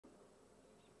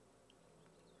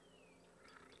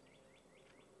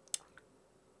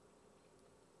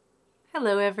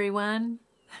Hello, everyone.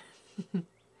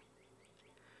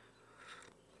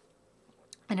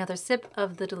 Another sip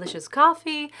of the delicious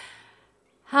coffee.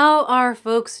 How are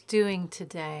folks doing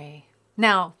today?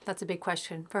 Now, that's a big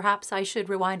question. Perhaps I should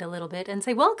rewind a little bit and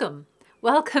say welcome.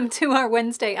 Welcome to our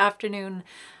Wednesday afternoon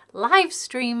live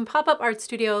stream pop-up art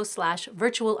studio /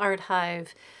 virtual art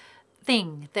hive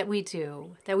thing that we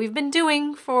do, that we've been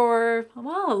doing for,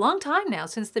 well, a long time now,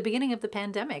 since the beginning of the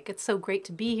pandemic. It's so great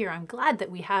to be here. I'm glad that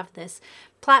we have this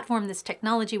platform, this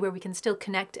technology where we can still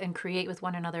connect and create with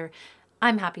one another.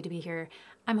 I'm happy to be here.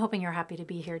 I'm hoping you're happy to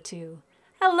be here too.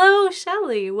 Hello,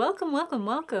 Shelley. Welcome, welcome,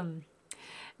 welcome.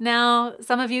 Now,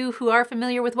 some of you who are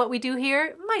familiar with what we do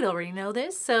here might already know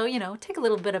this, so, take a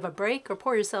little bit of a break or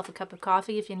pour yourself a cup of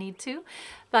coffee if you need to.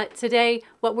 But today,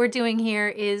 what we're doing here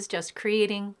is just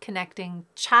creating, connecting,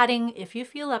 chatting if you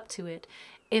feel up to it.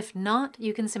 If not,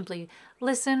 you can simply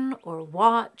listen or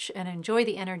watch and enjoy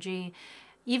the energy.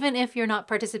 Even if you're not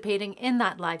participating in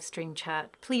that live stream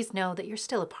chat, please know that you're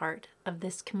still a part of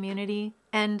this community.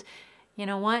 And you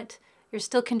know what? You're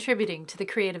still contributing to the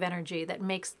creative energy that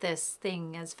makes this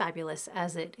thing as fabulous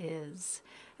as it is.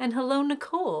 And hello,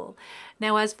 Nicole.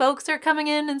 Now, as folks are coming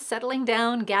in and settling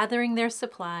down, gathering their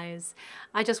supplies,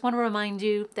 I just want to remind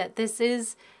you that this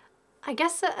is, I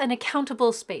guess, an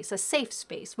accountable space, a safe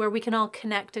space where we can all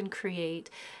connect and create.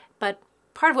 But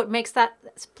part of what makes that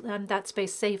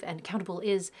space safe and accountable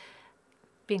is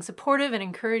being supportive and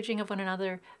encouraging of one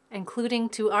another, including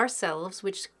to ourselves,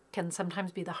 which can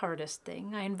sometimes be the hardest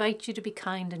thing. I invite you to be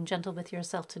kind and gentle with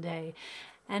yourself today,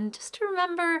 and just to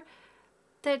remember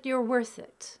that you're worth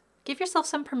it. Give yourself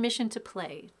some permission to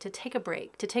play, to take a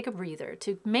break, to take a breather,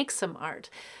 to make some art.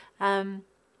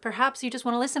 Perhaps you just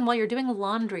want to listen while you're doing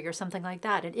laundry or something like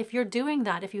that. And if you're doing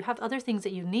that, if you have other things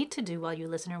that you need to do while you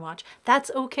listen or watch, that's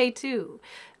okay too.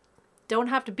 Don't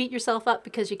have to beat yourself up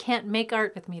because you can't make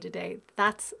art with me today.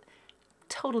 That's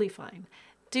totally fine.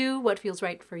 Do what feels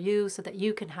right for you so that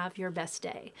you can have your best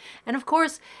day. And of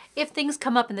course, if things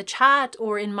come up in the chat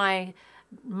or in my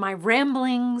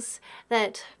ramblings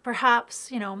that perhaps,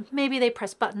 maybe they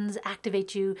press buttons,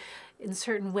 activate you in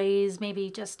certain ways, maybe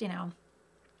just,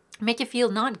 make you feel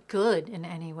not good in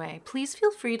any way, please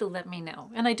feel free to let me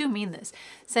know. And I do mean this.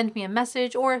 Send me a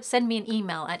message or send me an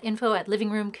email at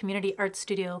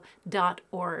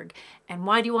info@livingroomcommunityartstudio.org. And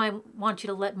why do I want you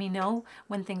to let me know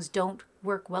when things don't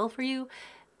work well for you?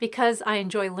 Because I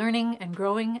enjoy learning and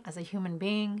growing as a human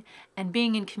being, and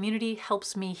being in community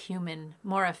helps me human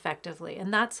more effectively.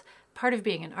 And that's part of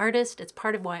being an artist. It's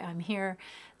part of why I'm here,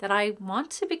 that I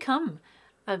want to become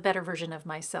a better version of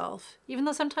myself, even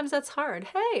though sometimes that's hard.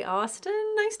 Hey,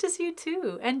 Austin, nice to see you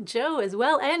too. And Joe as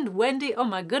well, and Wendy. Oh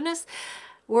my goodness,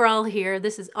 we're all here.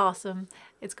 This is awesome.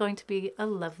 It's going to be a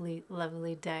lovely,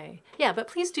 lovely day. Yeah, but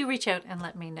please do reach out and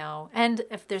let me know. And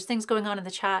if there's things going on in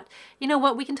the chat, you know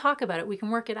what? We can talk about it. We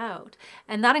can work it out.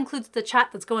 And that includes the chat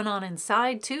that's going on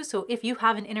inside too. So if you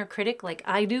have an inner critic like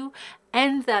I do,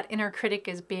 and that inner critic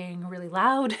is being really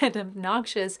loud and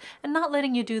obnoxious and not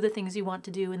letting you do the things you want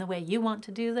to do in the way you want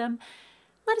to do them,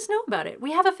 let us know about it.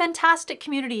 We have a fantastic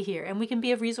community here and we can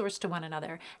be a resource to one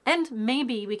another. And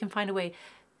maybe we can find a way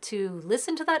to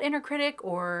listen to that inner critic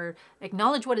or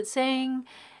acknowledge what it's saying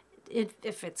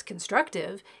if it's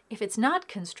constructive. If it's not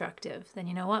constructive, then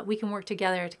you know what? We can work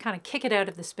together to kind of kick it out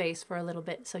of the space for a little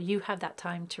bit so you have that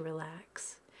time to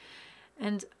relax.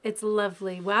 And it's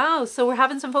lovely. Wow. So we're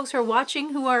having some folks who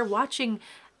are watching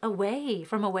away.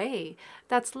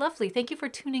 That's lovely. Thank you for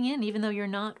tuning in, even though you're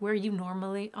not where you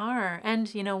normally are.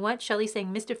 And you know what? Shelley's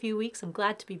saying, missed a few weeks. I'm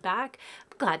glad to be back.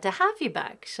 I'm glad to have you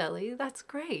back, Shelley. That's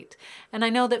great. And I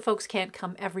know that folks can't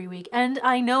come every week. And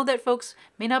I know that folks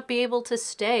may not be able to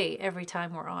stay every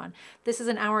time we're on. This is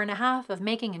an hour and a half of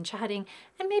making and chatting.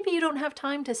 And maybe you don't have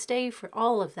time to stay for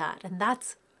all of that. And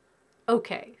that's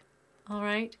okay. All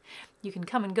right? You can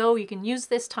come and go. You can use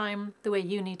this time the way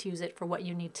you need to use it for what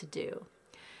you need to do.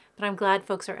 But I'm glad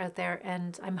folks are out there,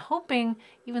 and I'm hoping,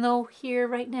 even though here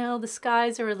right now the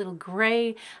skies are a little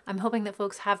gray, I'm hoping that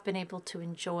folks have been able to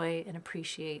enjoy and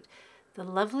appreciate the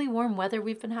lovely warm weather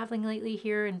we've been having lately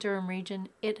here in Durham region.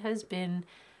 It has been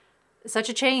such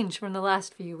a change from the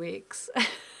last few weeks.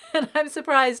 And I'm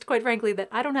surprised, quite frankly, that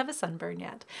I don't have a sunburn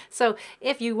yet. So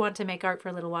if you want to make art for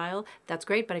a little while, that's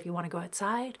great. But if you want to go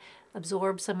outside,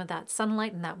 absorb some of that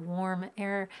sunlight and that warm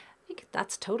air,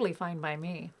 that's totally fine by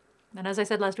me. And as I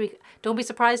said last week, don't be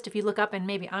surprised if you look up and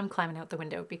maybe I'm climbing out the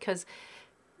window, because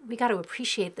we got to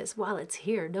appreciate this while it's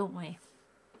here, don't we?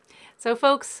 So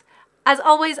folks, as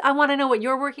always, I want to know what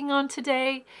you're working on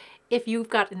today. If you've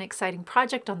got an exciting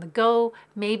project on the go,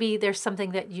 maybe there's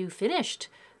something that you finished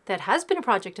that has been a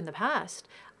project in the past,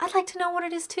 I'd like to know what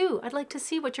it is too. I'd like to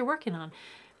see what you're working on.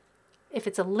 If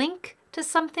it's a link to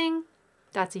something,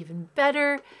 that's even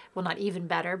better. Well, not even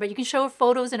better, but you can show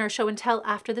photos in our show and tell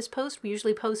after this post. We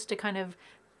usually post a kind of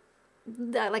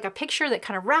like a picture that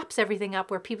kind of wraps everything up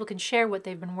where people can share what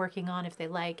they've been working on if they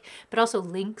like, but also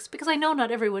links, because I know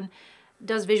not everyone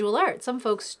does visual art. Some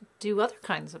folks do other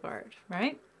kinds of art,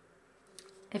 right?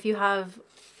 If you have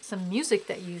some music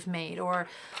that you've made or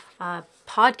a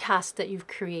podcast that you've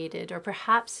created, or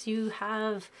perhaps you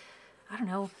have, I don't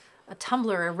know, a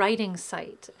Tumblr, a writing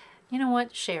site, you know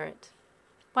what? Share it.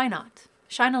 Why not?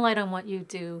 Shine a light on what you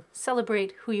do.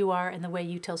 Celebrate who you are and the way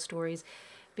you tell stories,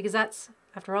 because that's,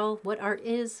 after all, what art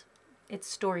is. It's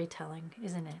storytelling,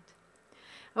 isn't it?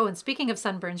 Oh, and speaking of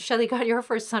sunburns, Shelley got your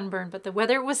first sunburn, but the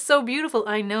weather was so beautiful.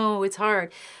 I know, it's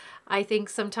hard. I think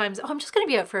sometimes, oh, I'm just going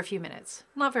to be out for a few minutes.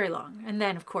 Not very long. And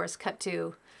then, of course, cut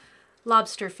to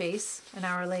lobster face an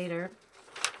hour later.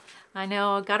 I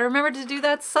know, got to remember to do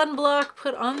that sunblock,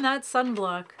 put on that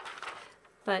sunblock.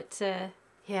 But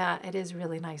yeah, it is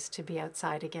really nice to be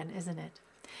outside again, isn't it?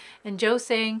 And Joe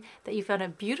saying that you found a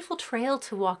beautiful trail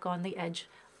to walk on the edge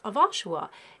of Oshawa.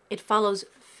 It follows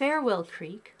Farewell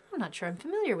Creek. I'm not sure I'm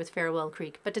familiar with Farewell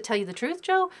Creek, but to tell you the truth,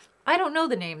 Joe, I don't know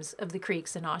the names of the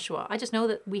creeks in Oshawa. I just know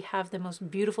that we have the most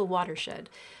beautiful watershed,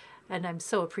 and I'm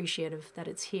so appreciative that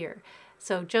it's here.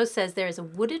 So Joe says there is a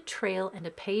wooded trail and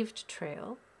a paved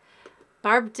trail.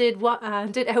 Barb did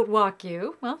outwalk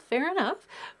you. Well, fair enough,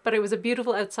 but it was a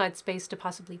beautiful outside space to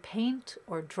possibly paint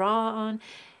or draw on.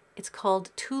 It's called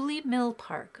Thule Mill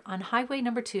Park on Highway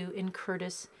number 2 in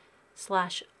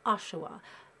Curtis/Oshawa.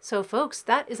 So folks,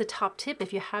 that is a top tip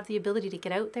if you have the ability to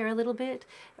get out there a little bit,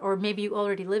 or maybe you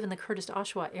already live in the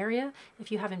Curtis/Oshawa area.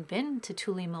 If you haven't been to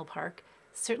Thule Mill Park,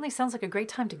 certainly sounds like a great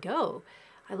time to go.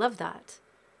 I love that.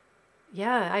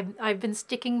 Yeah, I've been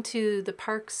sticking to the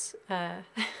parks. I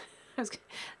was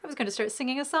going to start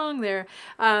singing a song there.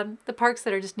 The parks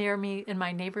that are just near me in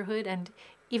my neighborhood, and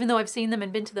even though I've seen them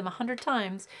and been to them 100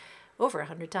 times, over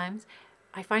 100 times,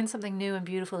 I find something new and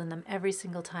beautiful in them every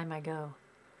single time I go.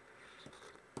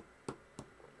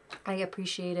 I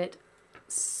appreciate it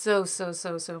so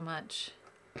much.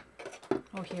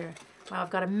 Oh, here. Wow, I've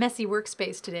got a messy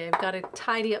workspace today. I've got to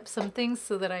tidy up some things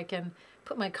so that I can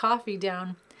put my coffee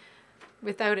down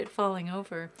without it falling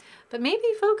over. But maybe,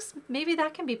 folks, maybe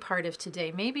that can be part of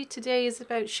today. Maybe today is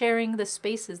about sharing the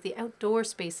spaces, the outdoor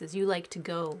spaces you like to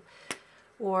go,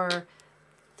 or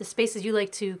the spaces you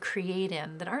like to create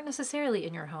in that aren't necessarily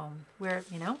in your home, where,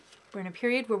 you know, we're in a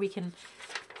period where we can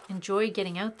enjoy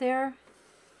getting out there,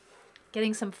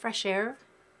 getting some fresh air.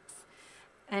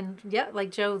 And yeah, like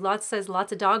Joe lots says,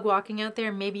 lots of dog walking out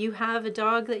there. Maybe you have a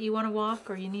dog that you want to walk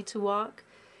or you need to walk.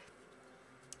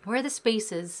 Where are the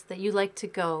spaces that you like to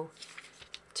go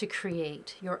to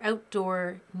create your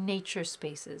outdoor nature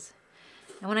spaces?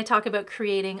 And when I talk about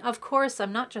creating, of course,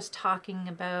 I'm not just talking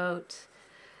about,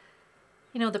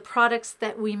 you know, the products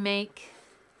that we make,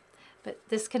 but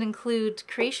this can include,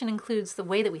 creation includes the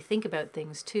way that we think about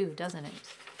things too, doesn't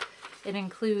it? It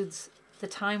includes the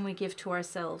time we give to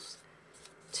ourselves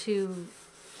to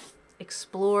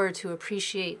explore, to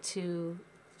appreciate, to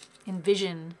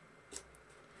envision.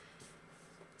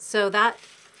 So that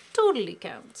totally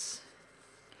counts.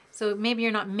 So maybe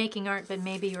you're not making art, but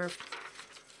maybe you're,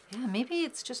 yeah, maybe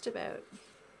it's just about,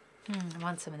 I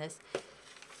want some of this,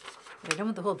 but I don't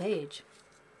want the whole page.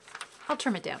 I'll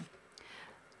trim it down.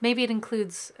 Maybe it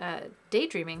includes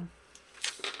daydreaming,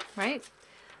 right?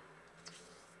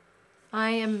 I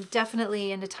am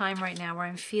definitely in a time right now where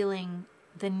I'm feeling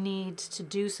the need to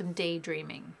do some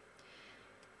daydreaming.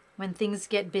 When things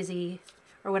get busy,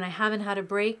 or when I haven't had a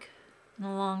break in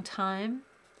a long time.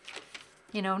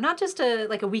 You know, not just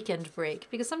like a weekend break,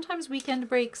 because sometimes weekend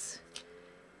breaks,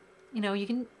 you know, you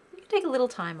can take a little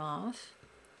time off.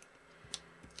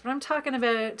 But I'm talking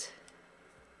about,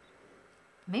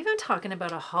 maybe I'm talking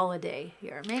about a holiday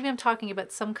here. Maybe I'm talking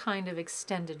about some kind of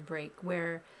extended break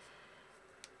where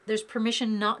there's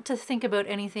permission not to think about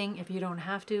anything if you don't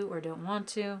have to or don't want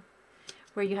to,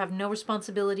 where you have no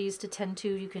responsibilities to tend to.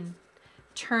 You can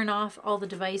turn off all the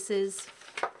devices.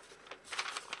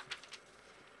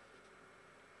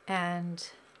 And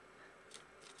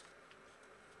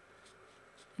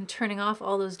turning off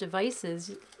all those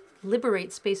devices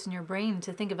liberates space in your brain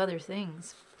to think of other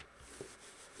things.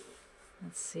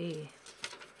 Let's see.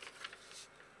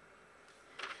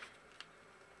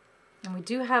 And we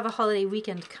do have a holiday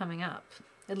weekend coming up,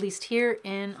 at least here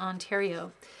in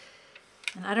Ontario.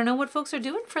 And I don't know what folks are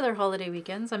doing for their holiday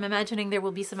weekends. I'm imagining there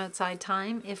will be some outside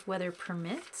time if weather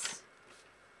permits.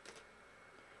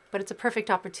 But it's a perfect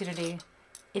opportunity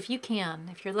if you can,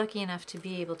 if you're lucky enough to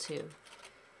be able to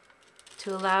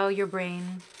allow your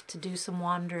brain to do some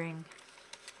wandering.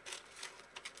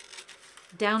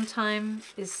 Downtime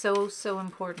is so, so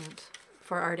important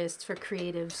for artists, for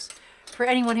creatives, for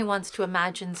anyone who wants to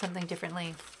imagine something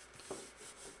differently,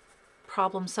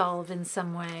 problem solve in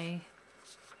some way.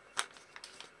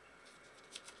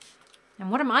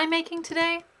 And what am I making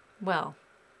today? Well,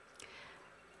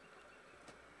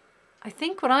 I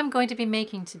think what I'm going to be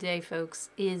making today, folks,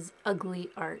 is ugly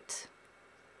art.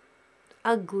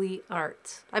 Ugly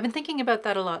art. I've been thinking about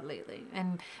that a lot lately,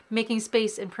 and making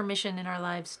space and permission in our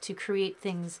lives to create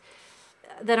things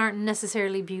that aren't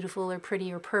necessarily beautiful or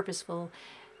pretty or purposeful,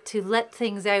 to let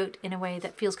things out in a way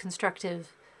that feels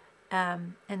constructive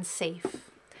and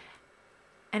safe.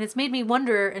 And it's made me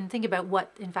wonder and think about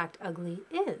what, in fact, ugly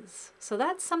is. So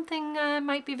that's something I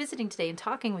might be visiting today and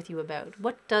talking with you about.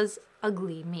 What does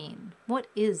ugly mean? What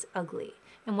is ugly?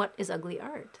 And what is ugly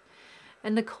art?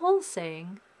 And Nicole's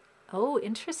saying, oh,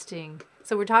 interesting.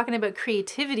 So we're talking about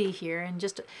creativity here and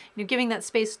just giving that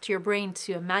space to your brain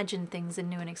to imagine things in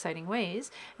new and exciting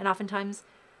ways. And oftentimes,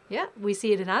 yeah, we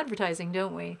see it in advertising,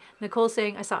 don't we? Nicole's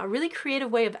saying, I saw a really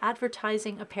creative way of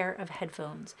advertising a pair of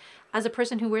headphones. As a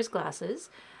person who wears glasses,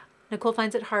 Nicole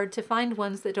finds it hard to find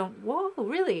ones that don't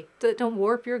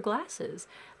warp your glasses.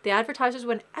 The advertisers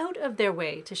went out of their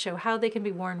way to show how they can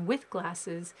be worn with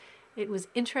glasses. It was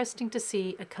interesting to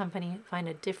see a company find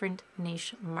a different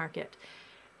niche market.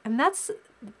 And that's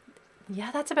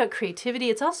about creativity.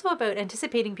 It's also about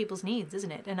anticipating people's needs,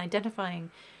 isn't it? And identifying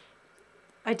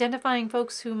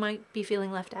folks who might be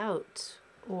feeling left out.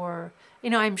 Or,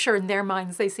 I'm sure in their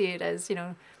minds they see it as,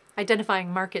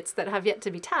 identifying markets that have yet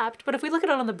to be tapped. But if we look at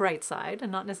it on the bright side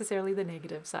and not necessarily the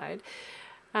negative side,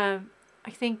 I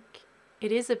think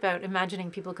it is about imagining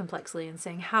people complexly and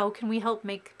saying, how can we help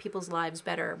make people's lives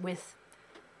better with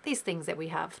these things that we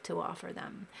have to offer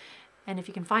them? And if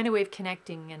you can find a way of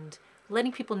connecting and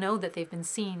letting people know that they've been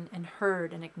seen and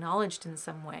heard and acknowledged in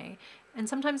some way, and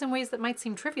sometimes in ways that might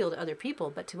seem trivial to other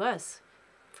people, but to us,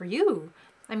 for you,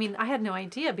 I had no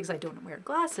idea because I don't wear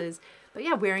glasses, but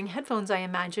yeah, wearing headphones, I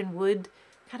imagine, would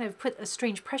kind of put a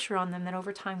strange pressure on them that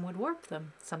over time would warp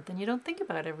them, something you don't think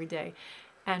about every day.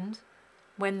 And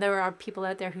when there are people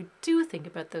out there who do think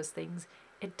about those things,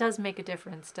 it does make a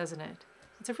difference, doesn't it?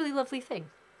 It's a really lovely thing.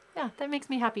 Yeah, that makes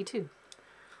me happy too.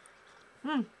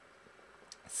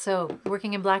 So,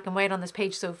 working in black and white on this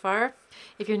page so far.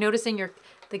 If you're noticing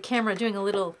the camera doing a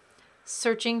little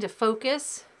searching to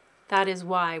focus, that is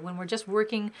why. When we're just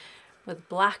working with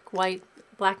black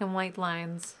and white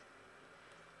lines,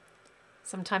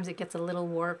 sometimes it gets a little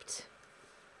warped.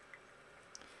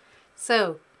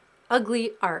 So,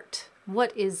 ugly art.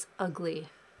 What is ugly?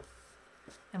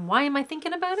 And why am I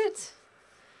thinking about it?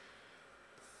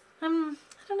 I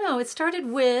don't know. It started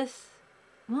with,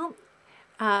 look,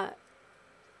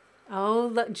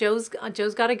 Joe's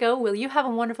got to go. Well, you have a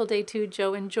wonderful day too,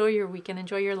 Joe. Enjoy your weekend.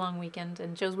 Enjoy your long weekend.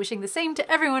 And Joe's wishing the same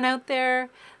to everyone out there.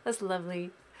 That's lovely.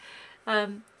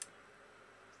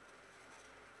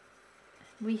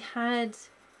 We had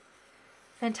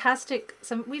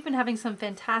we've been having some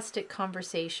fantastic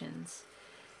conversations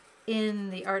in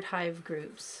the Art Hive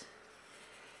groups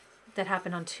that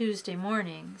happen on Tuesday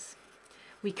mornings.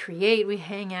 We create, we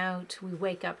hang out, we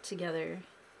wake up together,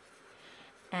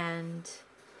 and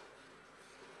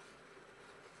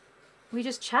we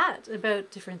just chat about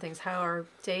different things, how our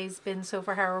day's been so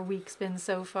far, how our week's been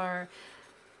so far,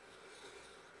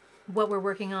 what we're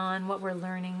working on, what we're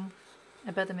learning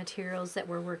about the materials that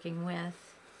we're working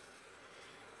with.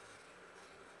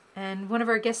 And one of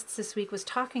our guests this week was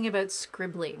talking about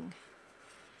scribbling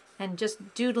and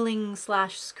just doodling /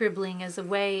 scribbling as a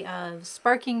way of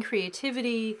sparking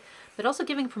creativity, but also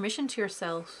giving permission to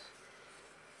yourself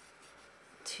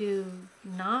to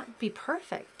not be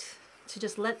perfect, to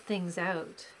just let things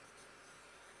out.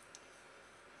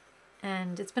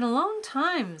 And it's been a long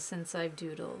time since I've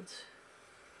doodled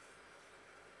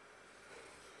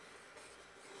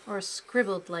or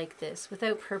scribbled like this,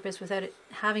 without purpose, without it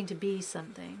having to be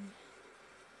something.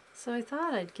 So I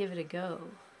thought I'd give it a go.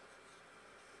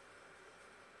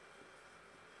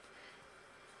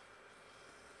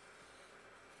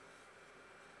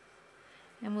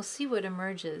 And we'll see what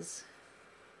emerges.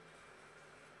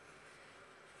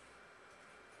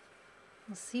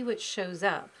 We'll see what shows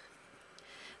up.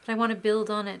 But I want to build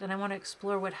on it, and I want to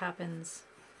explore what happens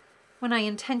when I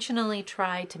intentionally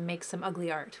try to make some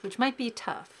ugly art, which might be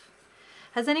tough.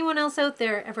 Has anyone else out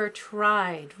there ever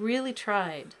tried, really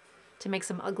tried, to make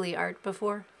some ugly art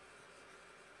before?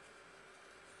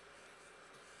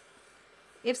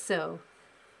 If so,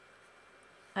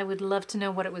 I would love to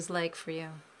know what it was like for you.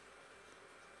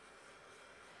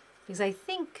 Because I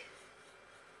think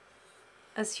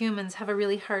as humans have a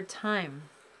really hard time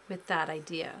with that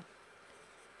idea.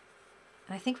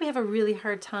 And I think we have a really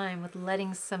hard time with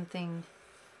letting something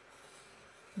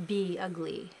be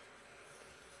ugly.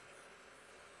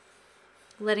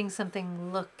 Letting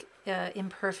something look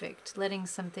imperfect. Letting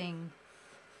something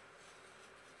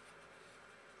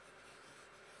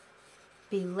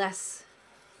be less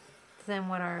than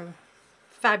what our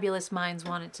fabulous minds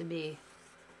want it to be.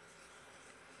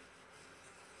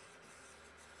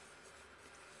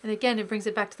 And again, it brings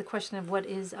it back to the question of what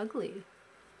is ugly,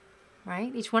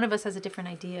 right? Each one of us has a different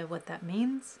idea of what that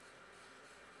means.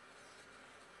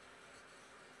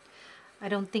 I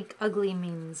don't think ugly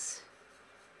means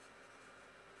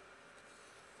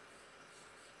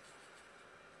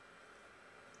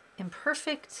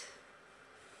imperfect,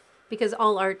 because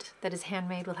all art that is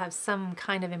handmade will have some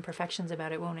kind of imperfections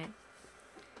about it, won't it?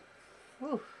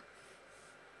 Ooh.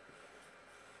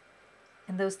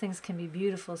 And those things can be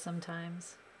beautiful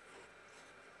sometimes.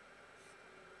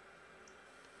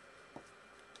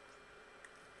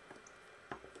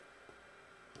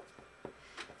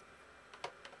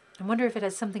 I wonder if it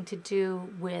has something to do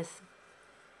with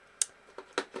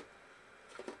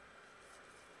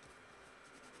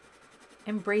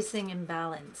embracing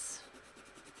imbalance,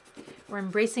 or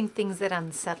embracing things that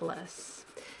unsettle us.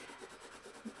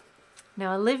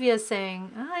 Now, Olivia's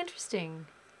saying, interesting.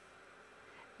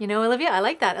 You know, Olivia, I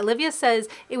like that. Olivia says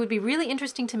it would be really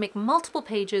interesting to make multiple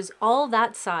pages all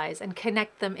that size and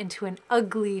connect them into an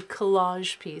ugly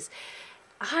collage piece.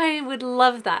 I would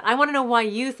love that. I want to know why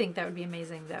you think that would be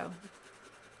amazing, though.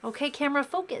 Okay, camera,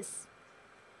 focus.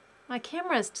 My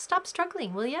camera, stop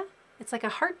struggling, will ya? It's like a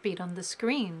heartbeat on the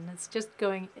screen. It's just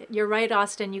going, you're right,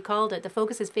 Austin, you called it. The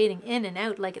focus is fading in and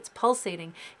out like it's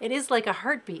pulsating. It is like a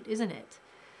heartbeat, isn't it?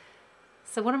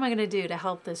 So what am I going to do to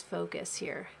help this focus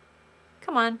here?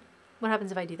 Come on. What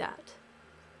happens if I do that?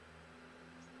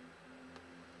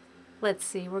 Let's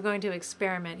see. We're going to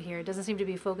experiment here. It doesn't seem to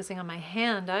be focusing on my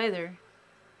hand either.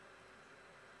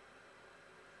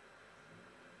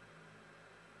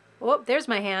 Oh, there's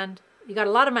my hand. You got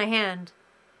a lot of my hand.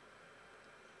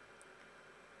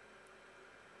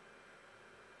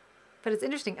 But it's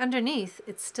interesting. Underneath,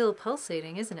 it's still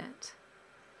pulsating, isn't it?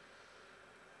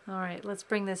 All right, let's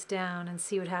bring this down and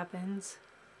see what happens.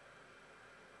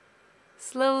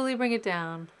 Slowly bring it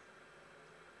down.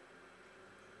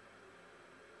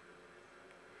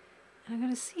 And I'm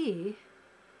going to see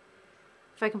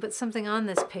if I can put something on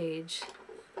this page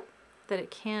that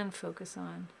it can focus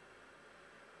on.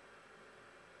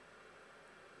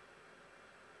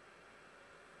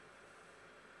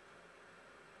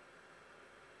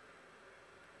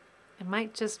 I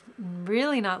might just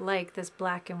really not like this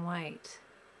black and white.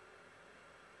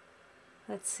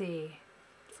 Let's see.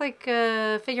 It's like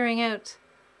figuring out,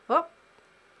 oh,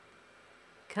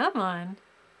 come on.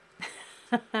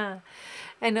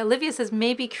 And Olivia says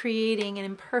maybe creating an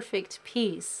imperfect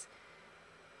piece.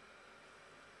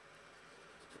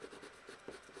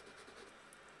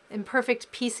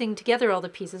 Imperfect piecing together all the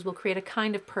pieces will create a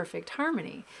kind of perfect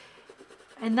harmony.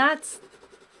 And that's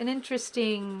an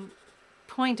interesting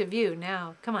point of view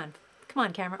now. Come on,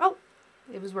 camera. Oh,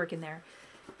 it was working there.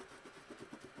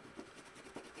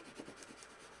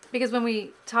 Because when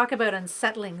we talk about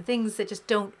unsettling, things that just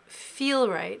don't feel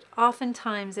right,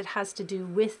 oftentimes it has to do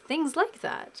with things like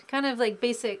that. Kind of like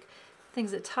basic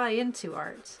things that tie into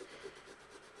art,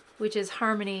 which is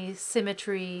harmony,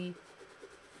 symmetry,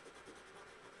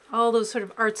 all those sort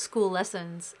of art school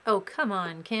lessons. Oh, come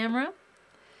on, camera.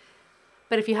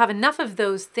 But if you have enough of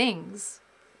those things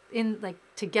in like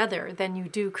together, then you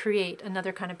do create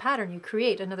another kind of pattern. You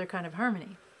create another kind of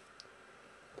harmony.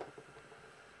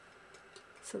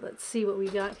 So let's see what we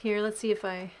got here. Let's see if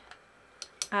I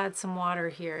add some water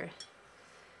here.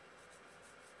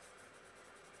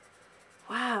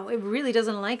 Wow, it really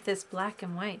doesn't like this black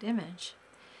and white image.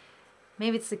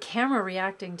 Maybe it's the camera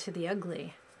reacting to the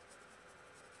ugly.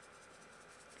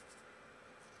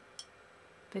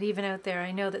 But even out there,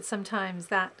 I know that sometimes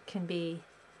that can be...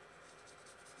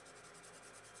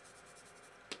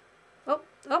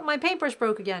 Oh, my paintbrush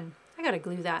broke again. I gotta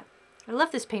glue that. I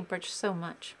love this paintbrush so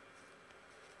much.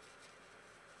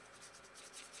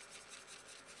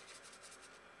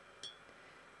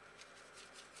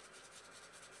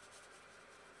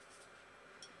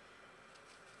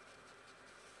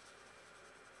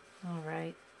 All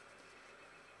right.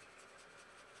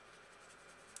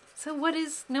 So what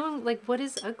is knowing, like, what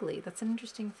is ugly? That's an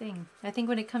interesting thing. I think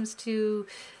when it comes to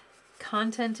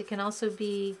content, it can also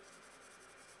be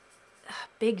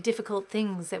big, difficult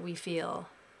things that we feel.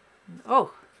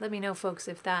 Oh, let me know, folks,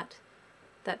 if that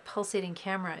that pulsating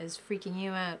camera is freaking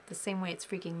you out the same way it's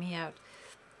freaking me out.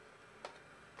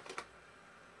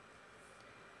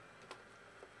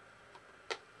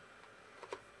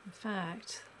 In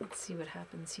fact, let's see what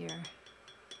happens here.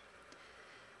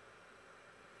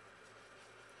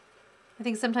 I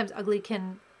think sometimes ugly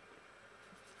can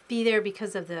be there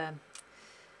because of the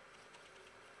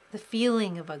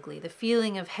feeling of ugly, the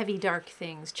feeling of heavy, dark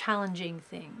things, challenging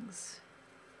things.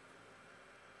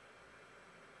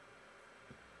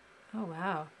 Oh,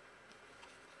 wow.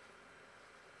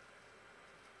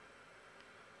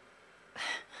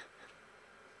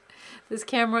 This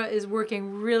camera is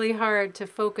working really hard to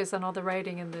focus on all the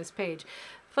writing in this page.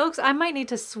 Folks, I might need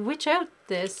to switch out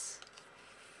this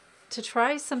to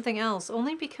try something else,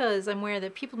 only because I'm aware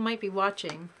that people might be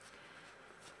watching.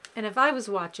 And if I was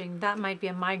watching, that might be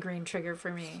a migraine trigger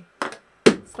for me.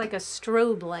 It's like a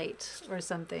strobe light or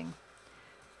something.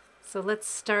 So let's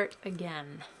start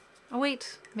again. Oh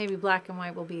wait, maybe black and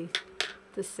white will be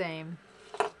the same.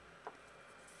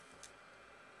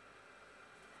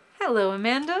 Hello,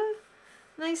 Amanda.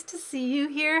 Nice to see you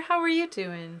here. How are you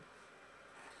doing?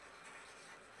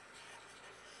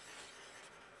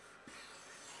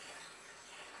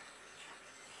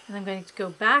 And I'm going to go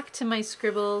back to my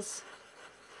scribbles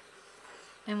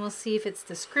and we'll see if it's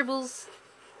the scribbles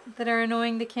that are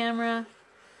annoying the camera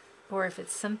or if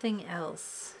it's something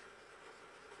else.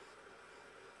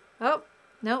 Oh,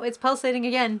 no, it's pulsating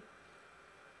again.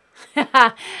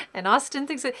 And Austin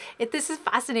thinks this is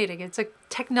fascinating. It's a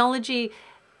technology,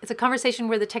 it's a conversation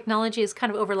where the technology is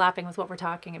kind of overlapping with what we're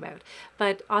talking about.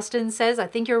 But Austin says, I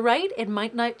think you're right. It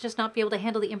might not be able to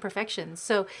handle the imperfections.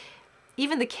 So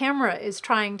even the camera is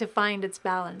trying to find its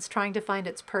balance, trying to find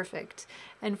its perfect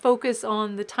and focus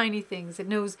on the tiny things. It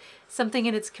knows something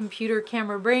in its computer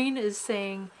camera brain is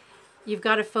saying, you've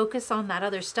got to focus on that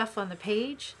other stuff on the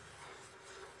page.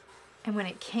 And when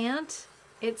it can't,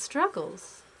 it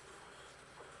struggles.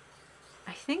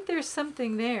 I think there's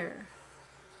something there.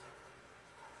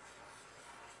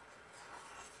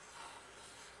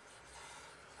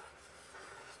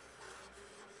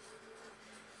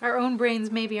 Our own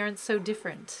brains maybe aren't so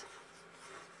different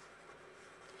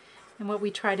in what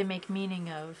we try to make meaning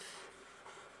of.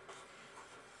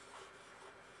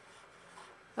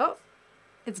 Oh,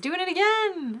 it's doing it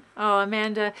again. Oh,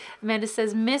 Amanda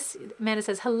says Amanda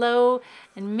says hello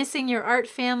and missing your art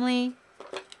family.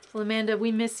 Well, Amanda,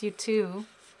 we miss you too.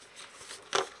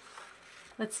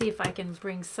 Let's see if I can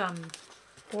bring some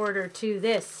order to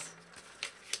this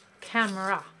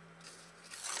camera.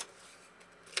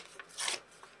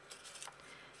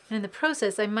 And in the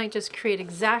process, I might just create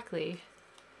exactly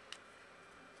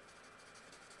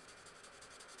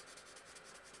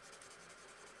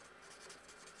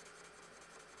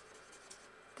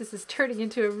this is turning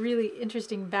into a really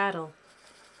interesting battle.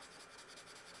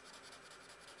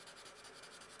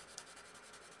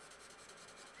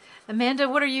 Amanda,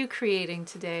 what are you creating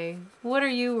today? What are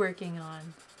you working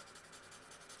on?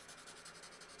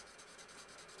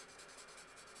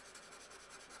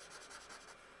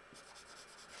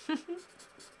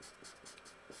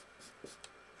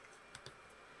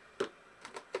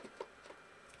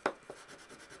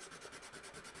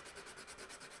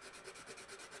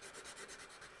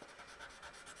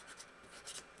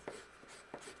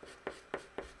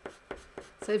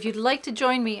 So if you'd like to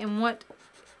join me in what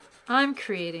I'm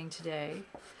creating today,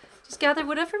 just gather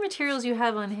whatever materials you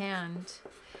have on hand.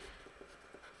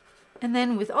 And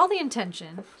then with all the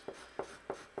intention,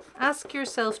 ask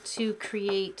yourself to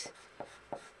create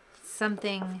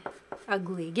something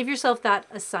ugly. Give yourself that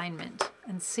assignment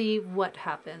and see what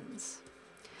happens.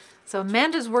 So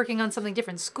Amanda's working on something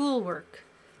different, schoolwork,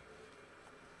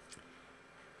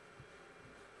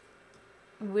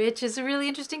 which is a really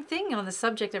interesting thing on the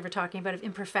subject that we're talking about of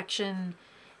imperfection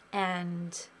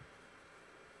and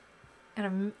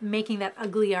making that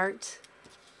ugly art.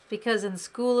 Because in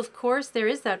school, of course, there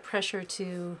is that pressure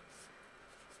to,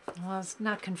 well, it's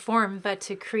not conform, but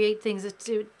to create things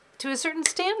to a certain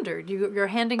standard. You're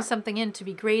handing something in to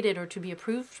be graded or to be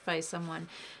approved by someone.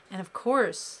 And of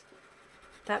course,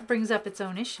 that brings up its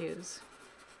own issues.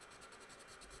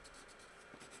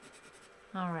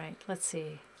 All right, let's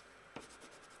see.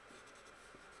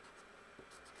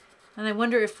 And I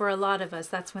wonder if for a lot of us,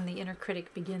 that's when the inner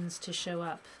critic begins to show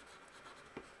up.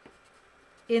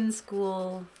 In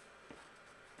school,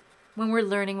 when we're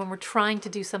learning, when we're trying to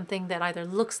do something that either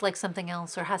looks like something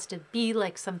else or has to be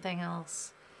like something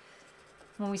else,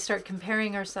 when we start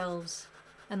comparing ourselves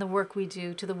and the work we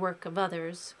do to the work of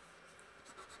others.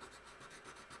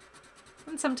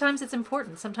 And sometimes it's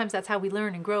important. Sometimes that's how we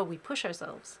learn and grow. We push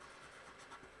ourselves.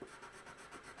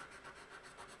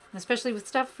 Especially with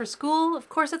stuff for school. Of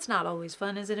course, it's not always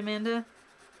fun, is it, Amanda?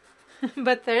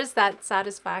 But there's that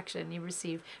satisfaction you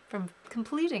receive from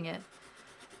completing it,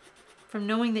 from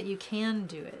knowing that you can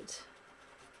do it.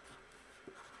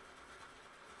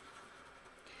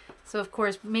 So, of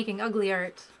course, making ugly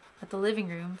art at the living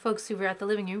room, folks who were at the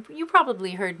living room, you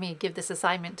probably heard me give this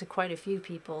assignment to quite a few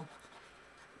people.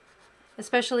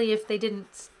 Especially if they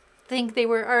didn't think they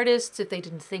were artists, if they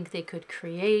didn't think they could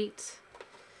create,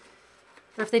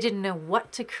 or if they didn't know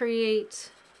what to create,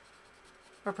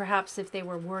 or perhaps if they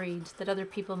were worried that other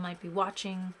people might be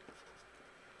watching.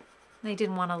 They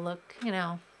didn't want to look, you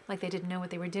know, like they didn't know what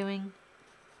they were doing.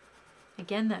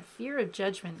 Again, that fear of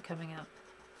judgment coming up.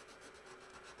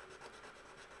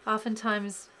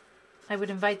 Oftentimes, I would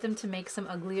invite them to make some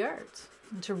ugly art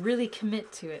and to really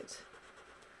commit to it.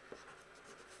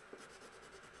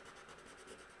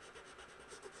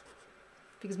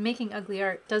 Because making ugly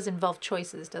art does involve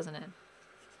choices, doesn't it?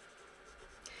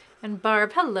 And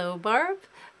Barb, hello Barb.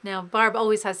 Now Barb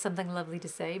always has something lovely to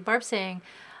say. Barb's saying,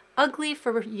 ugly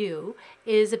for you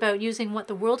is about using what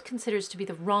the world considers to be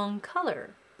the wrong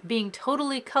color. Being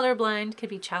totally colorblind can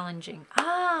be challenging.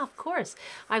 Ah, of course.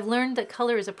 I've learned that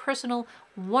color is a personal,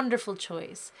 wonderful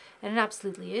choice. And it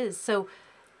absolutely is. So,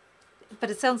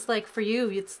 but it sounds like for you,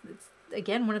 it's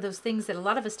again, one of those things that a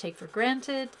lot of us take for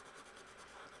granted.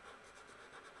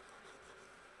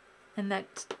 And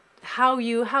that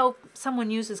how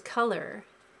someone uses color,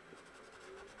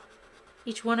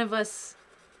 each one of us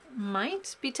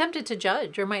might be tempted to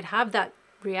judge or might have that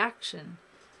reaction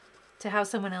to how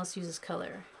someone else uses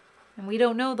color. And we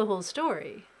don't know the whole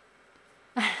story.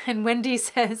 And Wendy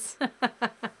says,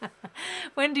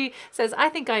 I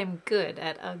think I am good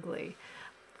at ugly.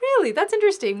 Really? That's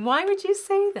interesting. Why would you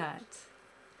say that?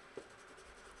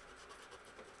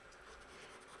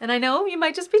 And I know you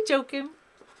might just be joking.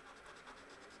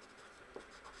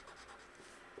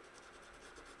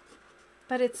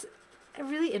 But it's a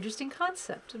really interesting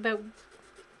concept about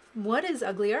what is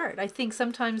ugly art. I think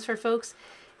sometimes for folks,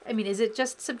 I mean, is it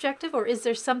just subjective, or is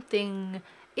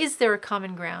there a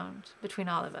common ground between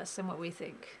all of us and what we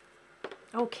think?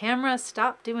 Oh, camera,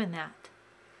 stop doing that.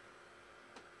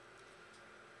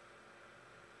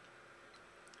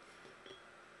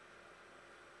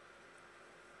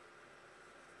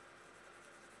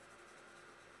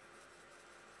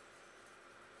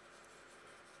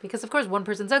 Because, of course, one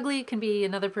person's ugly can be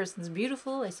another person's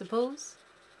beautiful, I suppose.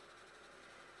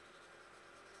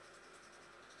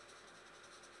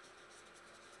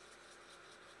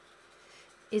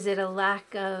 Is it a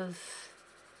lack of...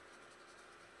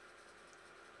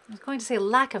 I was going to say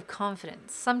lack of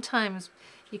confidence. Sometimes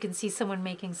you can see someone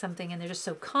making something and they're just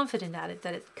so confident at it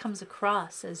that it comes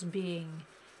across as being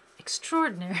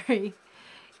extraordinary,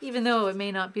 even though it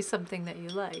may not be something that you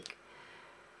like.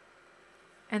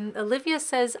 And Olivia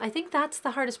says, I think that's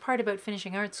the hardest part about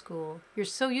finishing art school. You're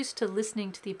so used to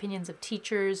listening to the opinions of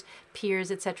teachers,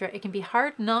 peers, etc. It can be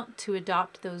hard not to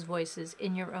adopt those voices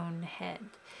in your own head.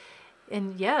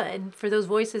 And yeah, and for those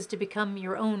voices to become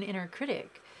your own inner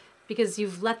critic, because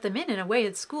you've let them in a way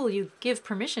at school. You give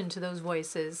permission to those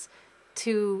voices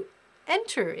to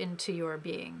enter into your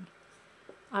being.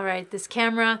 All right, this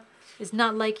camera is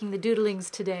not liking the doodlings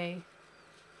today.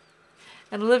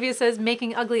 And Olivia says,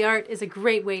 making ugly art is a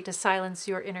great way to silence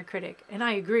your inner critic. And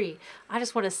I agree. I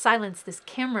just want to silence this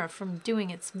camera from doing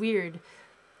its weird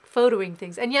photoing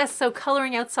things. And yes, so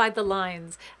coloring outside the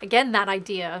lines. Again, that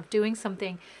idea of doing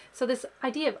something. So this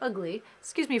idea of ugly,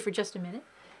 excuse me for just a minute.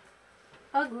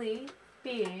 Ugly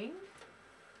being...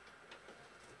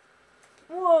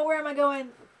 Whoa, where am I going?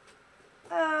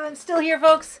 I'm still here,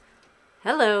 folks.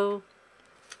 Hello.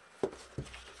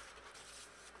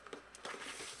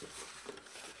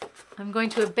 I'm going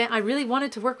to I really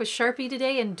wanted to work with Sharpie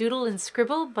today and doodle and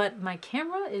scribble, but my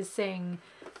camera is saying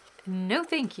no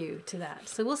thank you to that.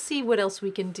 So we'll see what else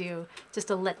we can do just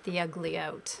to let the ugly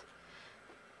out.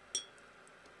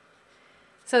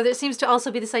 So there seems to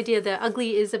also be this idea that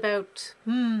ugly is about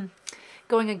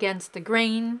going against the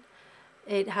grain.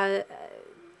 It has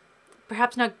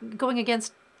perhaps not going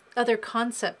against other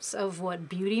concepts of what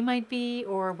beauty might be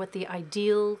or what the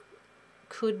ideal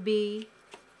could be.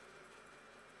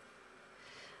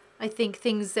 I think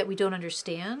things that we don't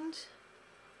understand,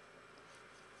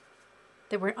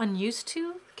 that we're unused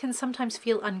to, can sometimes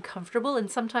feel uncomfortable.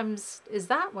 And sometimes, is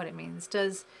that what it means?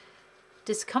 Does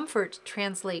discomfort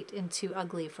translate into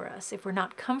ugly for us if we're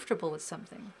not comfortable with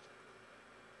something?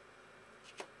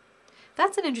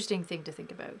 That's an interesting thing to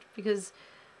think about, because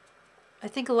I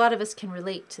think a lot of us can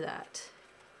relate to that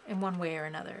in one way or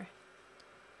another.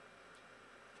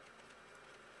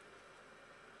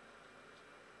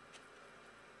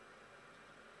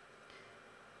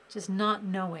 just not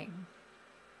knowing.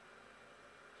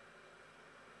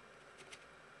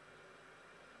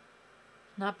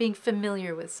 Not being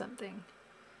familiar with something.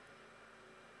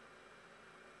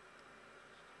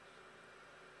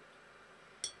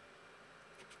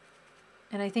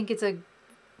 And I think it's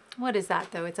what is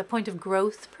that though? It's a point of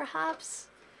growth, perhaps?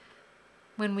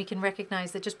 When we can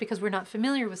recognize that just because we're not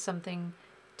familiar with something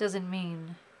doesn't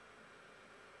mean,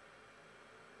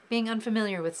 being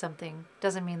unfamiliar with something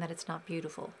doesn't mean that it's not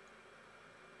beautiful.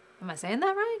 Am I saying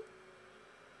that right?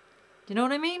 Do you know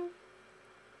what I mean?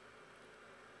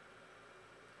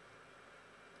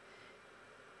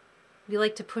 We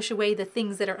like to push away the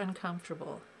things that are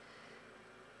uncomfortable,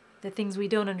 the things we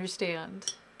don't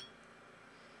understand,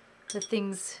 the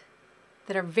things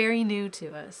that are very new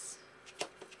to us.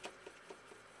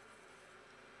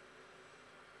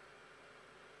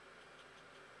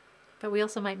 But we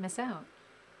also might miss out.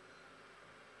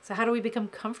 So how do we become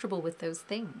comfortable with those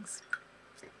things?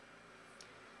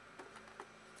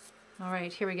 All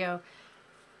right, here we go.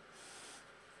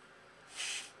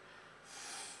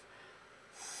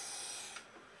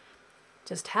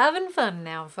 Just having fun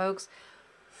now, folks.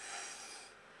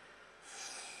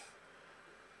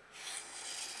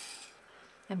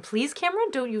 And please, camera,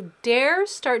 don't you dare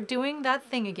start doing that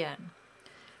thing again.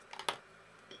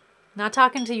 Not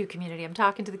talking to you, community. I'm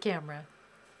talking to the camera.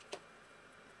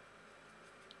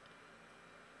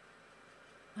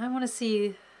 I want to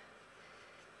see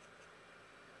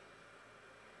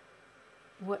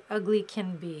what ugly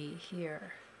can be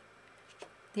here.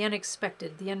 The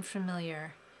unexpected, the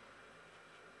unfamiliar.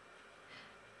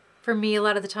 For me, a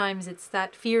lot of the times, it's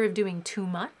that fear of doing too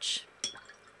much,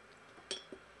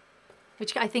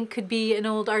 which I think could be an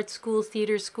old art school,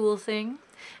 theater school thing.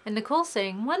 And Nicole's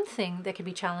saying one thing that could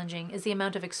be challenging is the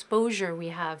amount of exposure we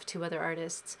have to other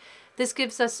artists. This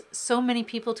gives us so many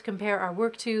people to compare our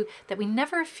work to that we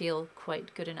never feel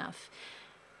quite good enough.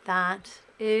 That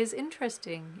is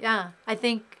interesting. Yeah, I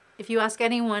think if you ask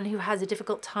anyone who has a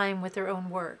difficult time with their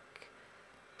own work,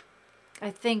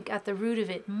 I think at the root of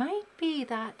it might be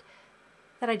that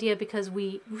idea, because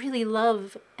we really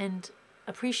love and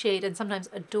appreciate and sometimes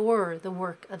adore the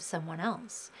work of someone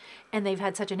else. And they've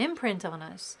had such an imprint on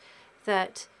us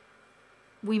that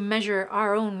we measure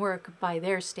our own work by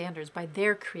their standards, by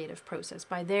their creative process,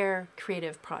 by their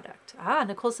creative product. Ah,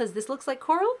 Nicole says, this looks like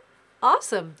coral?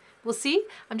 Awesome. We'll see.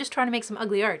 I'm just trying to make some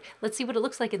ugly art. Let's see what it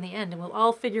looks like in the end, and we'll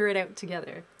all figure it out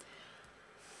together.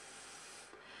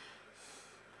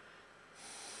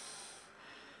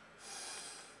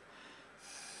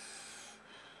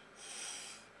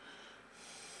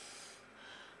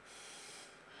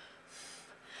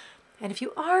 And if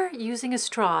you are using a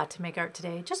straw to make art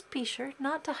today, just be sure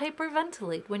not to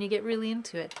hyperventilate when you get really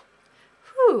into it.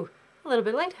 Whew, a little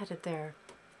bit lightheaded there.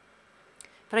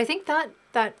 But I think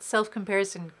that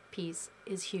self-comparison piece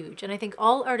is huge. And I think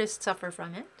all artists suffer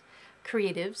from it.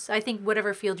 Creatives, I think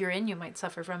whatever field you're in, you might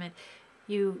suffer from it.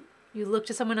 You look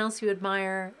to someone else you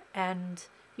admire and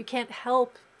you can't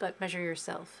help but measure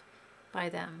yourself by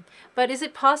them. But is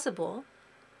it possible?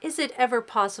 Is it ever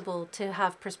possible to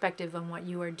have perspective on what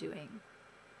you are doing?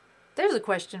 There's a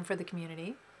question for the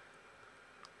community.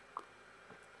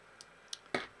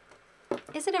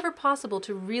 Is it ever possible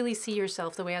to really see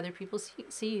yourself the way other people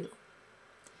see you?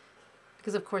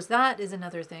 Because of course that is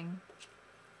another thing,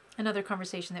 another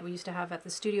conversation that we used to have at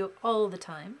the studio all the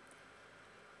time.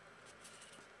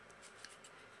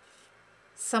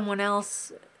 Someone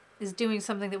else is doing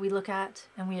something that we look at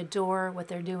and we adore what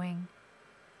they're doing.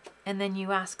 And then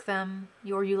you ask them,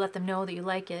 or you let them know that you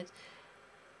like it.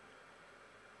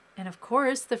 And of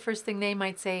course, the first thing they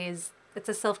might say is, it's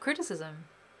a self-criticism.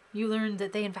 You learned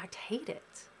that they in fact hate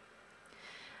it.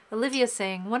 Olivia's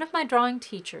saying, one of my drawing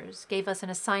teachers gave us an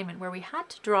assignment where we had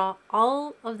to draw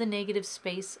all of the negative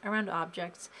space around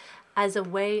objects as a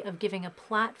way of giving a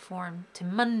platform to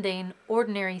mundane,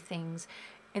 ordinary things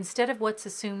instead of what's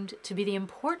assumed to be the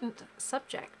important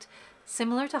subject.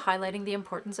 Similar to highlighting the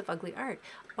importance of ugly art.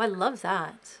 Oh, I love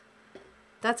that.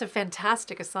 That's a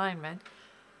fantastic assignment.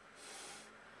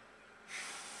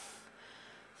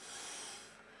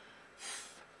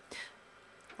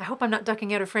 I hope I'm not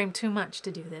ducking out of frame too much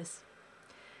to do this.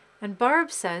 And Barb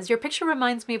says, your picture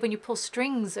reminds me of when you pull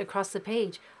strings across the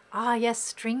page. Ah, yes,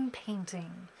 string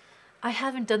painting. I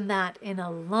haven't done that in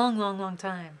a long, long, long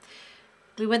time.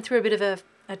 We went through a bit of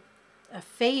a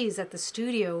phase at the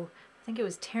studio. I think it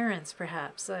was Terrence,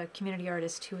 perhaps, a community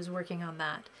artist who was working on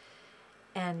that.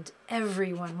 And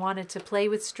everyone wanted to play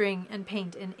with string and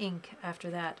paint and ink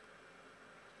after that.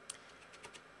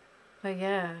 But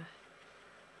yeah,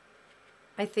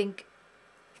 I think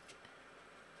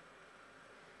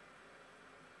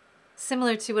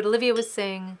similar to what Olivia was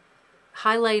saying,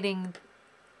 highlighting,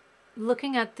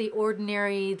 looking at the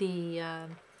ordinary, the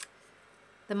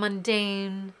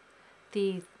mundane,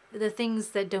 the things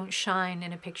that don't shine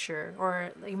in a picture,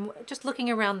 or like just looking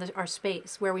around our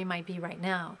space where we might be right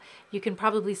now. You can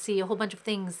probably see a whole bunch of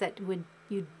things that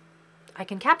I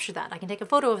can capture that. I can take a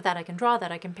photo of that. I can draw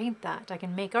that. I can paint that. I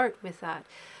can make art with that.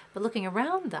 But looking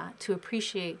around that to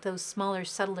appreciate those smaller,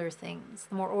 subtler things,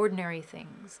 the more ordinary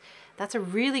things, that's a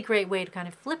really great way to kind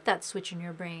of flip that switch in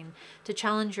your brain, to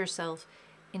challenge yourself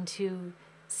into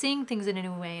seeing things in a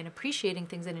new way and appreciating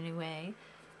things in a new way.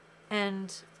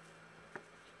 And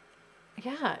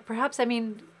yeah, perhaps, I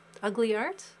mean, ugly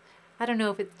art? I don't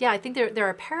know if it, yeah, I think there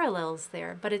are parallels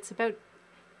there, but it's about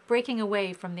breaking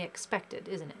away from the expected,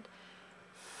 isn't it?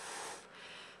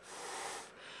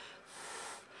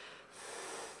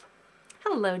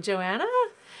 Hello, Joanna.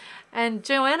 And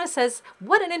Joanna says,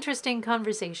 what an interesting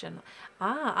conversation.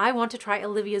 I want to try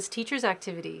Olivia's teacher's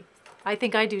activity. I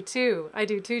think I do too. I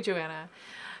do too, Joanna.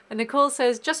 And Nicole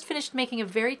says, just finished making a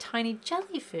very tiny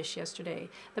jellyfish yesterday.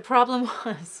 The problem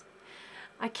was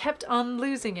I kept on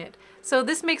losing it. So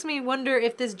this makes me wonder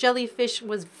if this jellyfish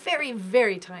was very,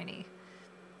 very tiny.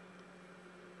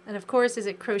 And of course, is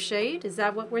it crocheted? Is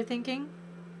that what we're thinking?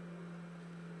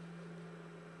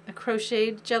 A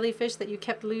crocheted jellyfish that you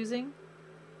kept losing?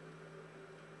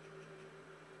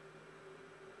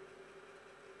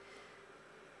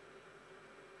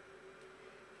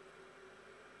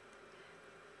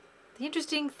 The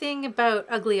interesting thing about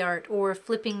ugly art, or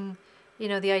flipping, you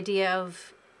know, the idea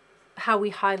of how we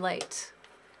highlight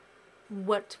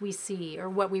what we see or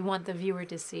what we want the viewer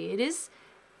to see, it is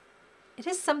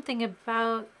something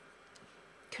about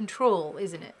control,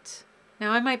 isn't it?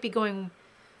 Now I might be going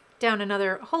down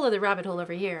another whole other rabbit hole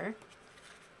over here.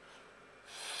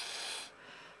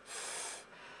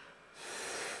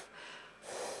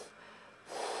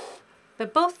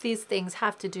 But both these things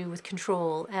have to do with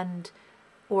control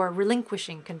or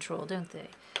relinquishing control, don't they?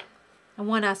 And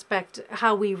one aspect,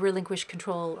 how we relinquish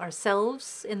control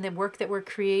ourselves in the work that we're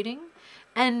creating,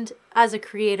 and as a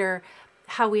creator,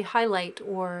 how we highlight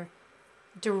or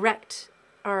direct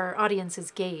our audience's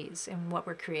gaze in what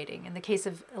we're creating. In the case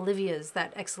of Olivia's,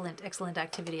 that excellent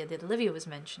activity that Olivia was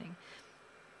mentioning.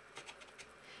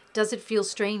 Does it feel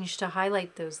strange to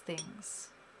highlight those things?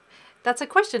 That's a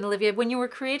question, Olivia. When you were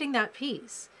creating that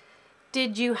piece,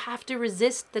 did you have to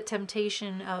resist the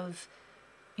temptation of,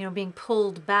 you know, being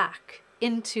pulled back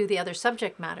into the other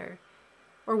subject matter?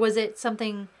 Or was it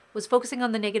something, was focusing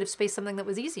on the negative space something that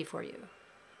was easy for you?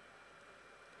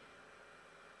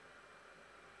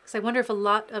 Because I wonder if a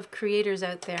lot of creators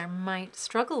out there might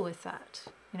struggle with that,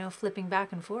 you know, flipping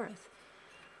back and forth.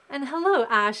 And hello,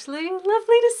 Ashley. Lovely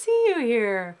to see you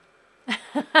here.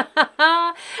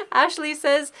 Ashley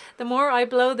says, the more I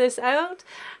blow this out,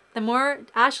 the more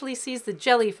Ashley sees the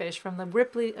jellyfish from the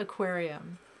Ripley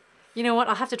Aquarium. You know what?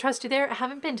 I'll have to trust you there. I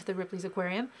haven't been to the Ripley's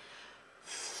Aquarium.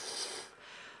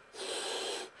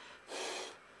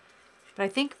 But I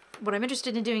think what I'm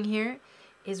interested in doing here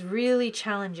is really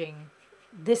challenging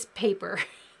this paper.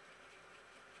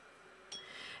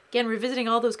 Again, revisiting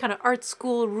all those kind of art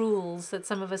school rules that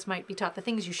some of us might be taught, the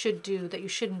things you should do, that you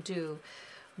shouldn't do,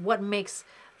 what makes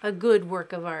a good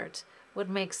work of art, what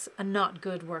makes a not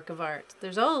good work of art.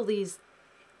 There's all these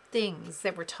things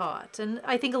that we're taught. And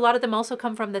I think a lot of them also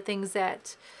come from the things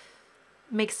that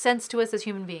make sense to us as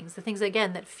human beings, the things,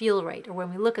 again, that feel right, or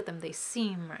when we look at them, they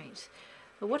seem right.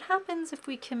 But what happens if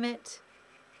we commit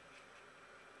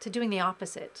to doing the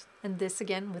opposite? And this,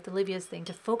 again, with Olivia's thing,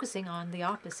 to focusing on the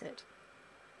opposite.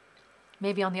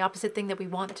 Maybe on the opposite thing that we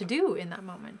want to do in that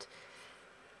moment.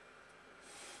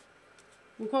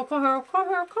 Come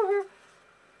here.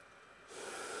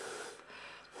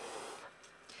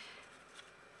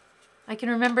 I can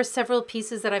remember several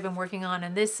pieces that I've been working on,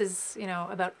 and this is, you know,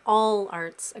 about all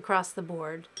arts across the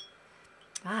board.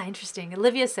 Interesting.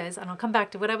 Olivia says, and I'll come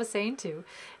back to what I was saying too.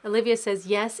 Olivia says,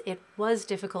 yes, it was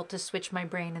difficult to switch my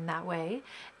brain in that way.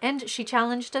 And she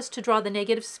challenged us to draw the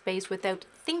negative space without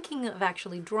thinking of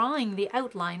actually drawing the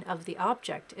outline of the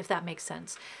object, if that makes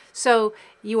sense. So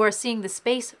you are seeing the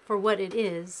space for what it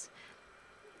is,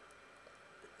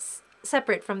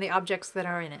 separate from the objects that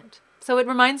are in it. So it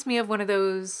reminds me of one of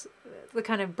those, the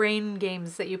kind of brain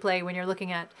games that you play when you're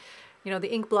looking at, you know,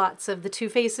 the ink blots of the two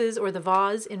faces or the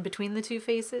vase in between the two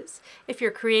faces. If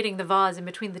you're creating the vase in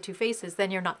between the two faces,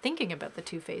 then you're not thinking about the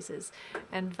two faces.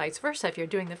 And vice versa, if you're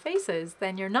doing the faces,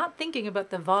 then you're not thinking about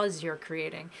the vase you're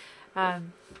creating. I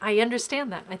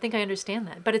understand that. I think I understand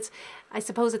that. But I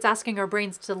suppose it's asking our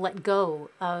brains to let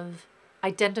go of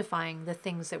identifying the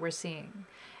things that we're seeing.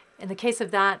 In the case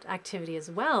of that activity as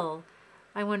well,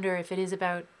 I wonder if it is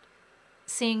about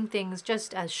seeing things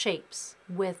just as shapes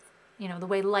with, the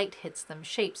way light hits them,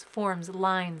 shapes, forms,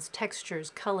 lines, textures,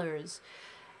 colors,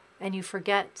 and you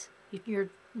forget, you're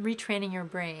retraining your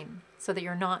brain so that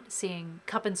you're not seeing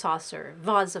cup and saucer,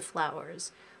 vase of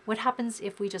flowers. What happens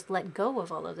if we just let go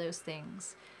of all of those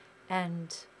things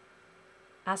and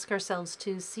ask ourselves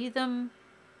to see them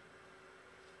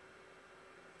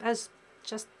as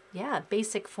just,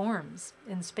 basic forms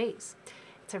in space?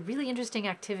 It's a really interesting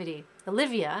activity.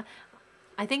 Olivia,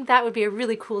 I think that would be a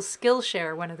really cool skill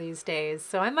share one of these days.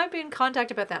 So I might be in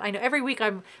contact about that. I know every week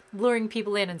I'm luring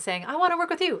people in and saying, I want to work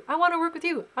with you. I want to work with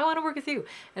you. I want to work with you.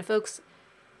 And folks,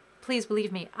 please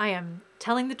believe me, I am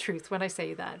telling the truth when I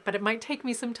say that, but it might take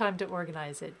me some time to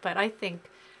organize it. But I think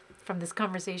from this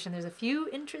conversation, there's a few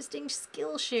interesting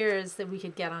skill shares that we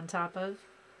could get on top of.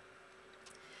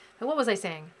 But what was I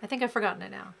saying? I think I've forgotten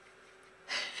it now.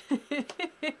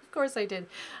 Of course I did,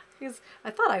 because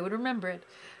I thought I would remember it.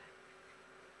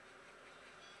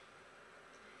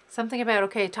 Something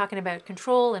about, talking about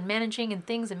control and managing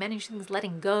things,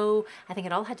 letting go. I think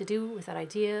it all had to do with that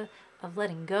idea of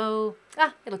letting go.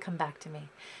 It'll come back to me.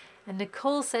 And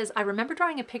Nicole says, I remember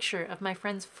drawing a picture of my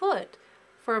friend's foot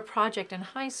for a project in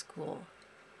high school.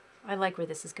 I like where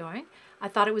this is going. I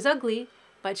thought it was ugly,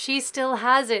 but she still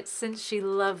has it since she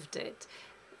loved it.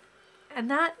 And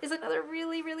that is another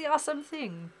really, really awesome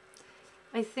thing.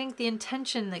 I think the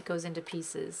intention that goes into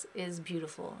pieces is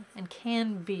beautiful and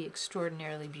can be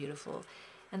extraordinarily beautiful.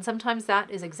 And sometimes that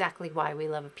is exactly why we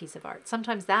love a piece of art.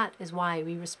 Sometimes that is why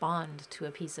we respond to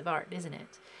a piece of art, isn't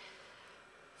it?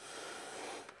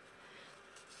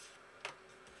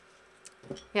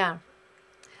 Yeah.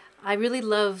 I really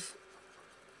love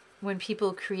when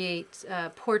people create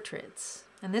portraits.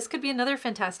 And this could be another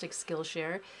fantastic skill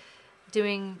share,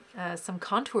 doing some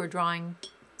contour drawing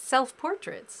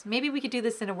self-portraits. Maybe we could do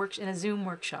this in a Zoom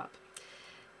workshop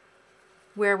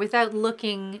where without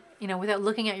looking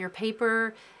at your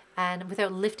paper and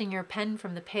without lifting your pen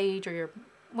from the page or your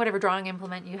whatever drawing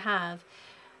implement you have,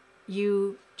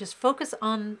 you just focus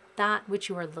on that which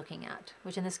you are looking at,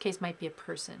 which in this case might be a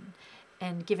person,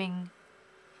 and giving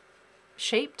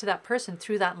shape to that person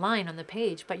through that line on the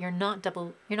page, but you're not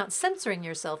censoring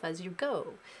yourself as you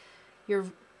go. You're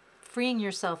freeing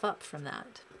yourself up from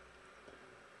that.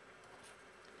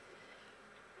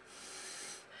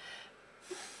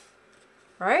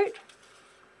 Right?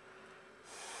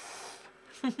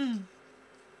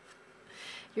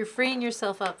 You're freeing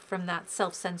yourself up from that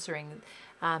self-censoring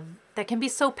that can be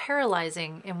so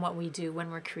paralyzing in what we do when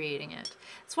we're creating it.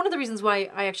 It's one of the reasons why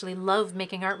I actually love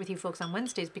making art with you folks on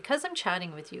Wednesdays, because I'm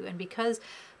chatting with you and because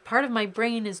part of my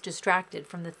brain is distracted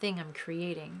from the thing I'm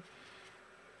creating,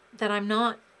 that I'm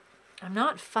not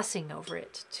fussing over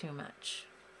it too much,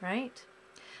 right?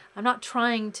 I'm not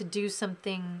trying to do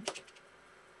something,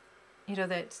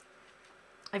 that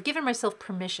I've given myself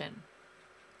permission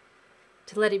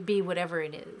to let it be whatever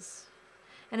it is.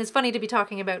 And it's funny to be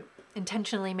talking about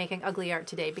intentionally making ugly art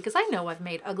today, because I know I've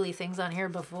made ugly things on here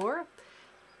before.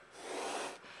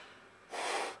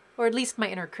 Or at least my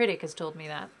inner critic has told me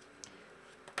that.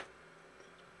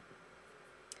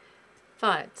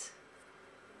 But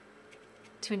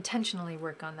to intentionally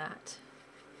work on that,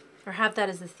 or have that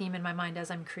as the theme in my mind as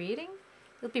I'm creating,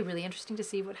 it'll be really interesting to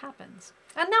see what happens.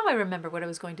 And now I remember what I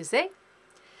was going to say.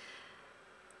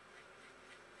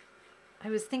 I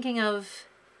was thinking of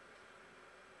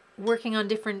working on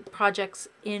different projects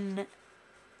in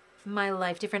my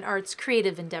life, different arts,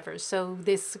 creative endeavors. So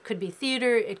this could be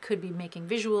theater, it could be making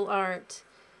visual art.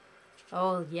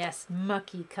 Oh yes,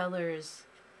 mucky colors.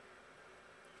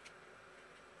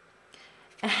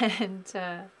 And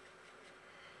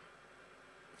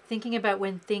thinking about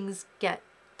when things get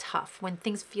tough, when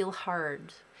things feel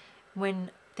hard,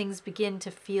 when things begin to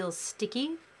feel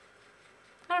sticky.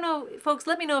 I don't know, folks,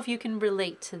 let me know if you can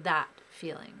relate to that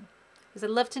feeling, because I'd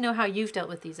love to know how you've dealt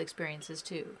with these experiences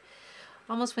too.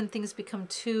 Almost when things become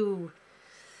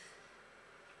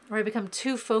I become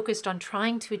too focused on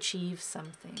trying to achieve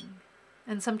something.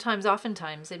 And sometimes,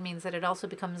 oftentimes, it means that it also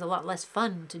becomes a lot less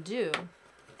fun to do.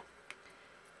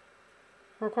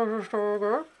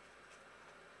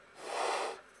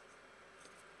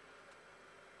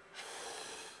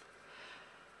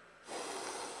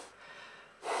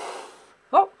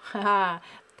 Oh, haha,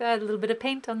 got a little bit of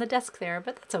paint on the desk there,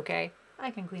 but that's okay.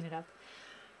 I can clean it up.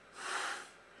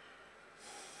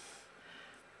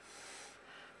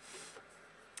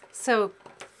 So,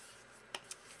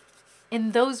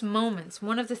 in those moments,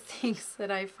 one of the things that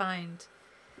I find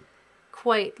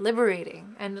quite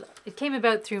liberating, and it came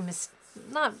about through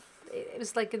it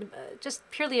was like just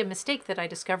purely a mistake that I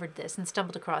discovered this and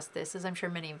stumbled across this, as I'm sure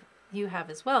many you have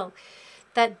as well,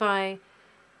 that by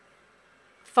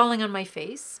falling on my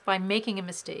face, by making a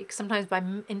mistake, sometimes by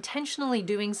intentionally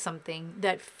doing something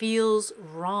that feels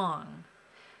wrong,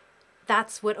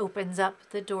 that's what opens up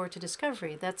the door to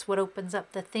discovery. That's what opens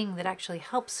up the thing that actually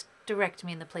helps direct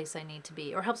me in the place I need to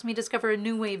be, or helps me discover a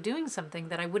new way of doing something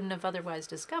that I wouldn't have otherwise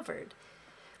discovered.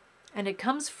 And it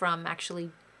comes from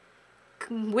actually,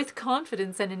 with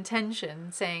confidence and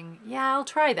intention, saying, yeah, I'll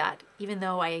try that, even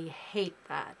though I hate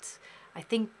that. I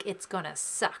think it's gonna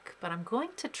suck, but I'm going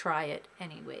to try it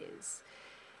anyways.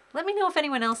 Let me know if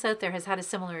anyone else out there has had a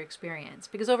similar experience,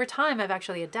 because over time I've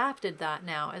actually adapted that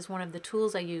now as one of the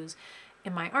tools I use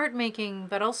in my art making,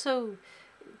 but also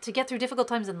to get through difficult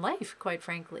times in life, quite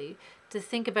frankly, to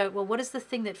think about, well, what is the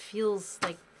thing that feels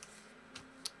like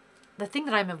the thing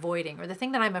that I'm avoiding, or the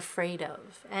thing that I'm afraid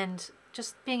of? And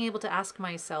just being able to ask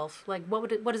myself, like, what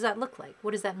does that look like?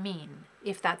 What does that mean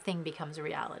if that thing becomes a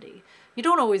reality? You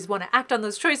don't always want to act on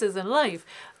those choices in life,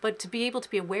 but to be able to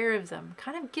be aware of them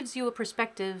kind of gives you a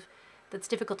perspective that's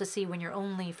difficult to see when you're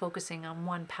only focusing on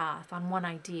one path, on one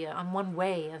idea, on one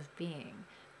way of being.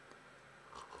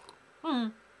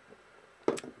 And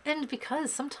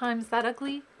because sometimes that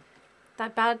ugly,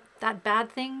 that bad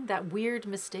thing, that weird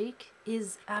mistake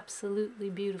is absolutely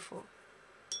beautiful.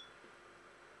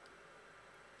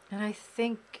 And I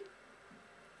think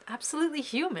absolutely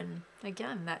human.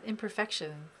 Again, that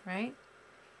imperfection, right?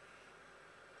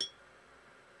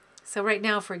 So right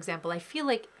now, for example, I feel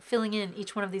like filling in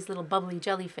each one of these little bubbly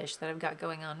jellyfish that I've got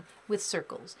going on with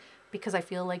circles, because I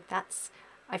feel like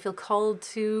I feel called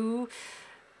to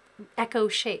echo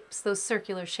shapes, those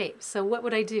circular shapes. So what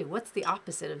would I do? What's the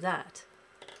opposite of that?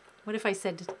 What if I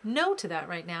said no to that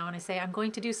right now and I say, I'm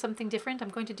going to do something different? I'm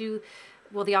going to do,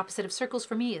 well, the opposite of circles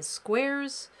for me is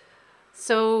squares.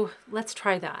 So let's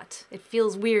try that. It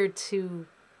feels weird to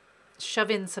shove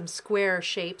in some square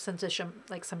shapes and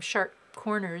some sharp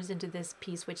corners into this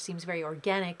piece, which seems very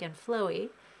organic and flowy.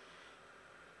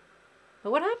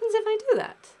 But what happens if I do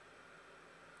that?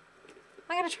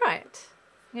 I'm going to try it.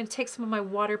 I'm going to take some of my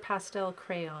water pastel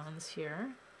crayons here,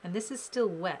 and this is still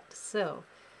wet, so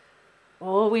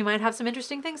we might have some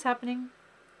interesting things happening.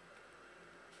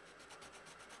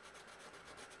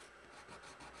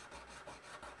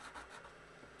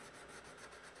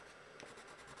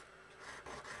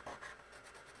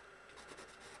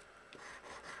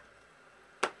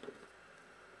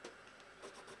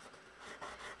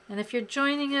 And if you're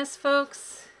joining us,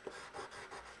 folks,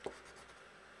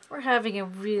 we're having a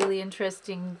really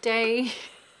interesting day.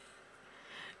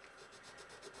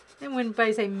 And when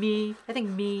I say me, I think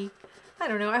me. I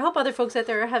don't know. I hope other folks out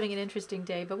there are having an interesting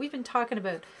day. But we've been talking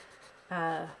about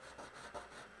the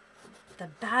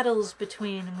battles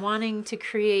between wanting to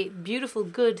create beautiful,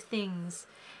 good things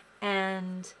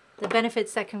and the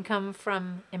benefits that can come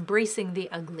from embracing the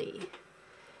ugly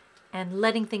and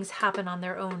letting things happen on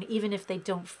their own, even if they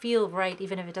don't feel right,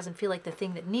 even if it doesn't feel like the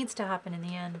thing that needs to happen in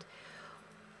the end.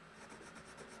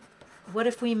 What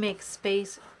if we make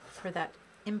space for that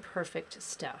imperfect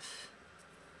stuff?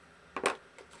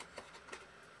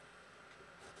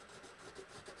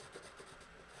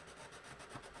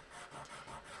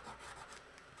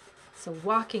 So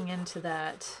walking into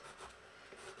that,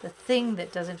 the thing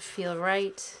that doesn't feel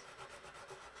right,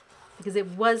 because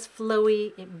it was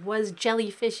flowy, it was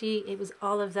jellyfishy, it was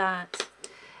all of that.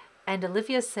 And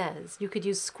Olivia says you could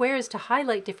use squares to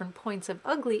highlight different points of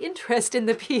ugly interest in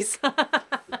the piece.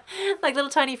 Like little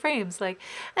tiny frames.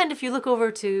 And if you look over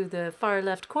to the far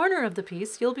left corner of the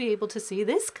piece, you'll be able to see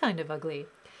this kind of ugly.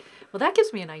 Well, that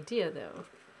gives me an idea, though.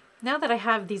 Now that I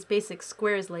have these basic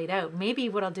squares laid out, maybe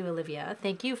what I'll do, Olivia,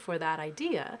 thank you for that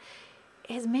idea,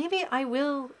 is maybe I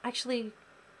will actually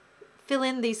fill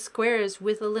in these squares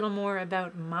with a little more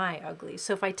about my ugly.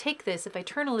 So if I take this, if I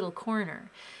turn a little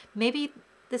corner, maybe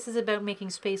this is about making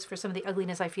space for some of the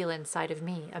ugliness I feel inside of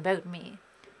me, about me.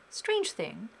 Strange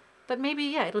thing, but maybe,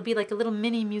 yeah, it'll be like a little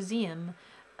mini museum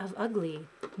of ugly.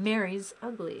 Mary's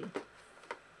ugly.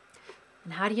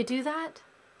 And how do you do that?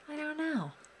 I don't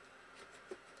know.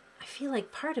 I feel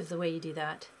like part of the way you do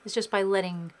that is just by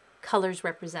letting colors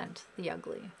represent the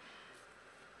ugly.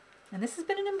 And this has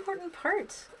been an important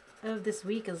part of this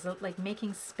week, is like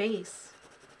making space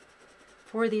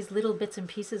for these little bits and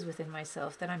pieces within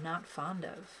myself that I'm not fond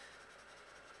of.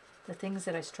 The things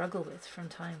that I struggle with from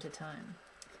time to time.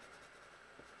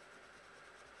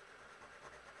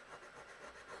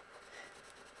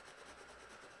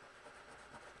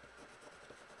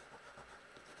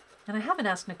 And I haven't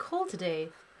asked Nicole today.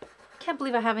 Can't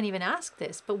believe I haven't even asked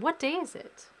this, but what day is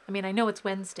it? I mean, I know it's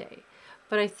Wednesday,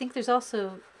 but I think there's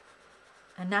also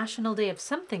a national day of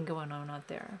something going on out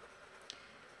there.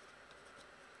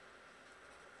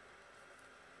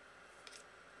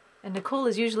 And Nicole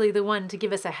is usually the one to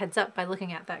give us a heads up by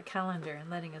looking at that calendar and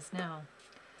letting us know.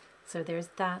 So there's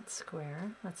that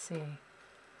square. Let's see.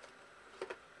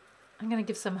 I'm going to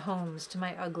give some homes to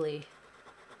my ugly.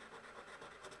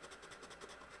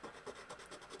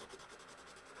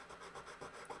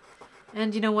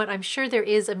 And you know what? I'm sure there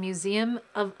is a museum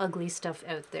of ugly stuff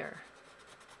out there.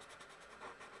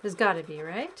 There's got to be,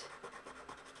 right?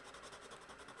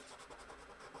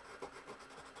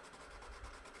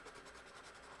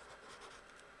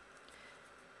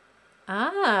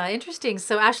 Ah, interesting.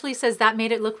 So Ashley says that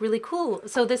made it look really cool.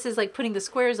 So this is like putting the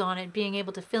squares on it, being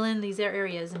able to fill in these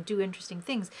areas and do interesting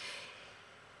things.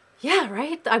 Yeah,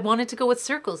 right? I wanted to go with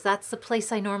circles. That's the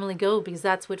place I normally go because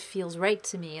that's what feels right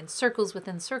to me. And circles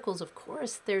within circles, of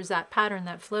course, there's that pattern,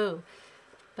 that flow.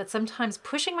 But sometimes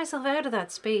pushing myself out of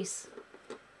that space,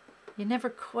 you never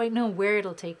quite know where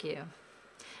it'll take you.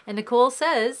 And Nicole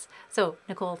says, so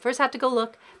Nicole first had to go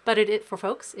look, but it for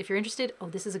folks, if you're interested, oh,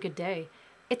 this is a good day.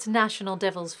 It's National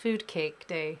Devil's Food Cake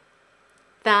Day.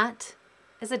 That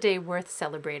is a day worth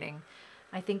celebrating.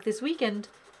 I think this weekend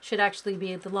should actually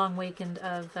be the long weekend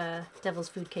of Devil's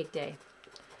Food Cake Day.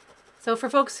 So for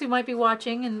folks who might be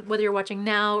watching, and whether you're watching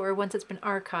now or once it's been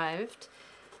archived,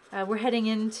 we're heading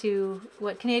into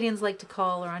what Canadians like to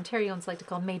call, or Ontarians like to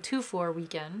call, May 2-4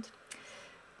 weekend.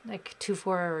 Like 2-4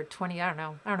 or 20, I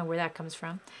don't know where that comes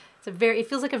from. It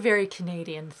feels like a very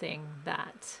Canadian thing,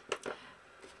 that.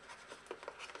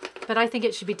 But I think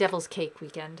it should be Devil's Cake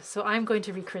Weekend, so I'm going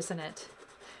to rechristen it.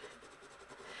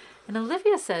 And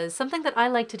Olivia says, something that I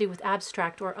like to do with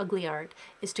abstract or ugly art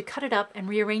is to cut it up and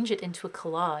rearrange it into a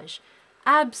collage.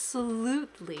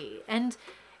 Absolutely. And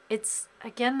it's,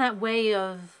 again, that way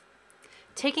of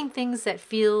taking things that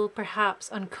feel perhaps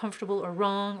uncomfortable or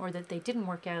wrong or that they didn't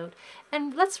work out.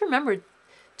 And let's remember,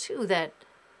 too, that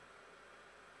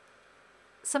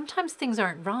sometimes things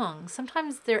aren't wrong.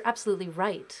 Sometimes they're absolutely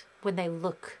right when they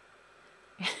look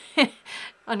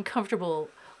uncomfortable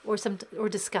or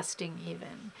disgusting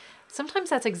even. Sometimes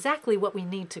that's exactly what we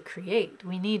need to create.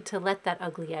 We need to let that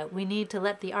ugly out. We need to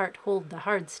let the art hold the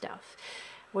hard stuff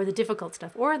or the difficult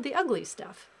stuff or the ugly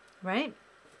stuff, right?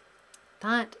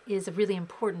 That is a really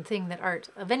important thing that art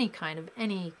of any kind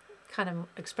of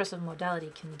expressive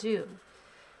modality can do.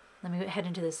 Let me head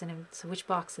into this. So which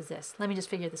box is this? Let me just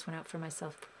figure this one out for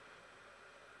myself.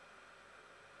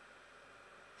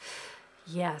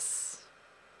 Yes.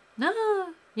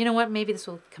 No, you know what? Maybe this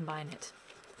will combine it.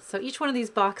 So each one of these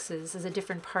boxes is a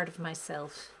different part of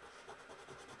myself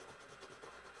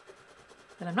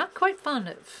that I'm not quite fond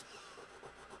of.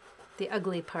 The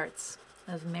ugly parts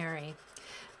of Mary.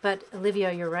 But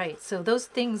Olivia, you're right. So those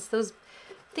things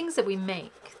that we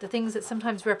make, the things that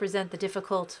sometimes represent the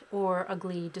difficult or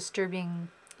ugly, disturbing,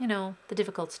 the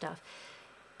difficult stuff,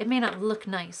 it may not look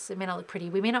nice. It may not look pretty.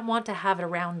 We may not want to have it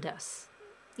around us,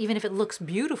 even if it looks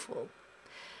beautiful.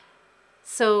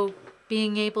 So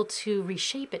being able to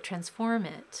reshape it, transform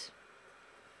it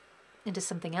into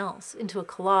something else, into a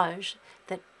collage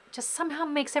that just somehow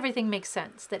makes everything make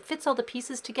sense, that fits all the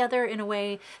pieces together in a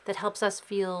way that helps us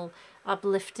feel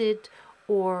uplifted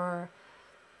or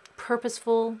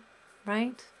purposeful,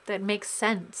 right? That makes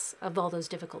sense of all those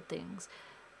difficult things.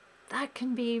 That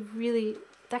can be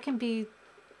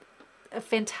a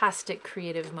fantastic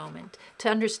creative moment to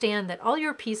understand that all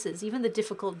your pieces, even the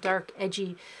difficult, dark,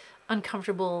 edgy,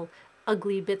 uncomfortable,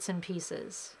 ugly bits and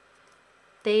pieces,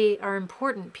 they are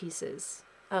important pieces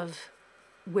of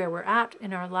where we're at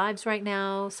in our lives right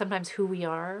now, sometimes who we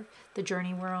are, the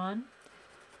journey we're on.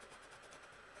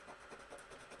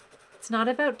 It's not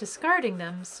about discarding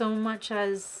them so much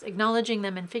as acknowledging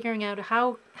them and figuring out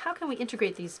how can we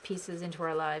integrate these pieces into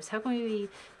our lives? How can we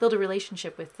build a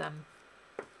relationship with them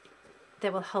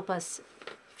that will help us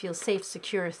feel safe,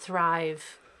 secure,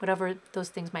 thrive, whatever those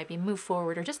things might be, move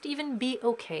forward, or just even be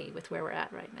okay with where we're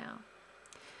at right now.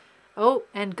 Oh,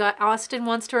 and Austin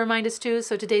wants to remind us too,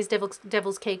 so today's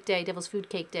Devil's Cake Day, Devil's Food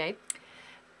Cake Day.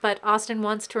 But Austin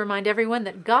wants to remind everyone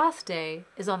that Goth Day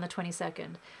is on the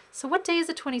 22nd. So what day is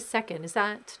the 22nd? Is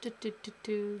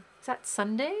that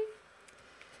Sunday?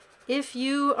 If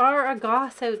you are a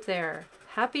goth out there,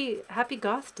 happy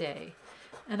Goth Day.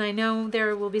 And I know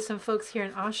there will be some folks here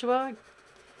in Oshawa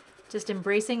just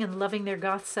embracing and loving their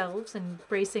goth selves,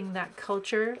 embracing that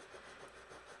culture,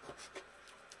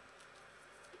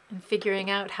 and figuring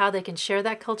out how they can share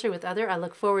that culture with others. I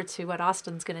look forward to what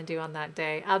Austin's going to do on that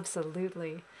day.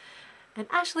 Absolutely. And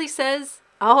Ashley says,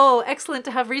 oh, excellent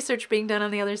to have research being done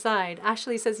on the other side.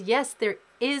 Ashley says, yes, there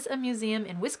is a museum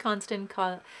in Wisconsin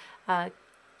called,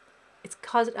 it's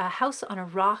called a House on a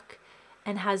Rock,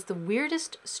 and has the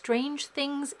weirdest, strange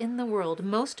things in the world.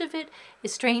 Most of it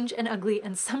is strange and ugly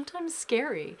and sometimes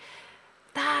scary.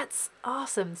 That's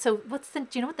awesome. So do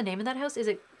you know what the name of that house is?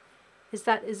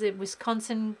 Is it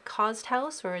Wisconsin Caused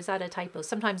House, or is that a typo?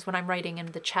 Sometimes when I'm writing in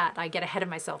the chat, I get ahead of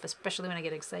myself, especially when I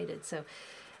get excited. So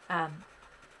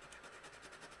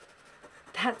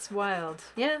that's wild.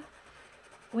 Yeah.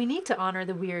 We need to honor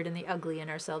the weird and the ugly in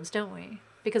ourselves, don't we?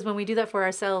 Because when we do that for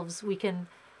ourselves, we can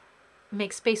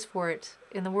make space for it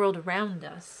in the world around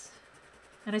us.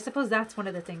 And I suppose that's one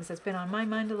of the things that's been on my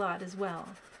mind a lot as well.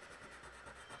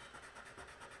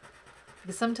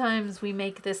 Because sometimes we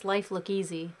make this life look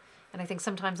easy. And I think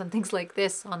sometimes on things like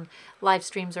this, on live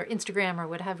streams or Instagram or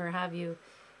whatever have you,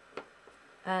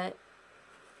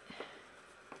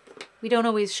 we don't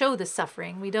always show the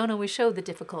suffering. We don't always show the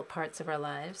difficult parts of our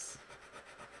lives.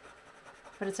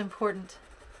 But it's important,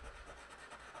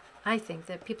 I think,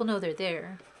 that people know they're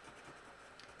there.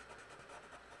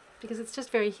 Because it's just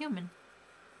very human.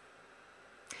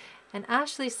 And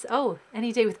Ashley, oh,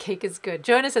 any day with cake is good.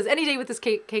 Joanna says, any day with this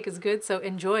cake is good, so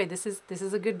enjoy. This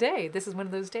is a good day. This is one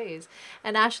of those days.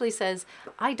 And Ashley says,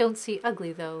 I don't see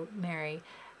ugly though, Mary.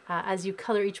 As you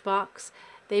color each box,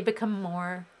 they become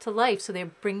more to life. So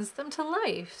that brings them to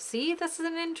life. See, this is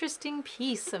an interesting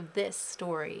piece of this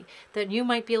story, that you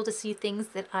might be able to see things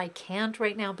that I can't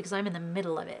right now because I'm in the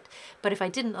middle of it. But if I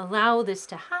didn't allow this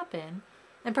to happen,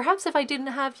 and perhaps if I didn't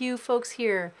have you folks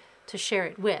here to share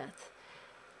it with,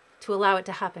 to allow it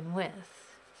to happen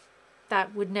with,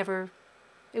 it would never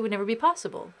be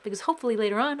possible. Because hopefully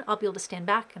later on, I'll be able to stand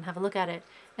back and have a look at it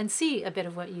and see a bit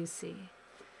of what you see.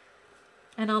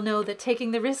 And I'll know that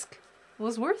taking the risk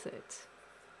was worth it.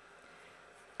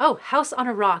 Oh, House on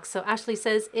a Rock. So Ashley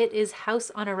says it is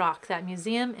House on a Rock, that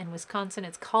museum in Wisconsin.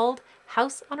 It's called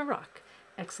House on a Rock.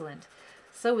 Excellent.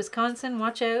 So Wisconsin,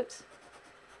 watch out.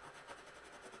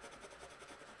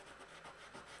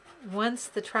 Once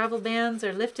the travel bans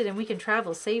are lifted and we can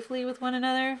travel safely with one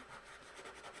another,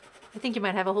 I think you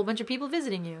might have a whole bunch of people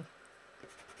visiting you.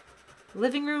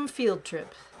 Living room field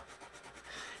trip.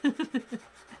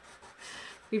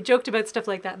 We've joked about stuff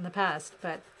like that in the past,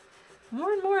 but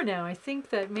more and more now, I think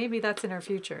that maybe that's in our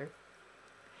future.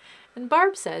 And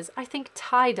Barb says, I think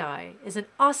tie-dye is an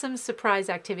awesome surprise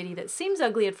activity that seems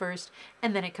ugly at first,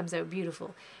 and then it comes out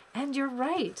beautiful. And you're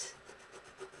right.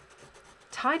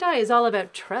 Tie-dye is all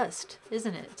about trust,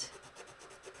 isn't it?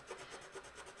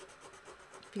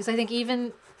 Because I think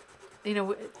even,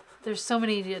 there's so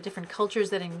many different cultures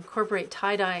that incorporate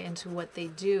tie-dye into what they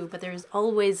do, but there's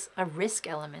always a risk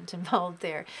element involved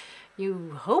there.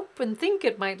 You hope and think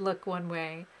it might look one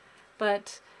way,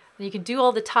 but you can do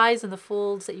all the ties and the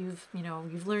folds that you've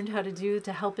learned how to do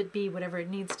to help it be whatever it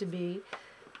needs to be.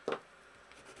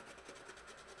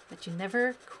 But you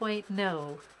never quite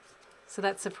know. So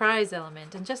that surprise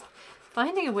element, and just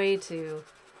finding a way to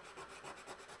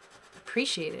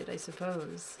appreciate it, I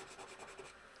suppose.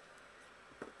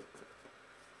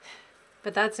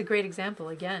 But that's a great example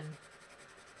again.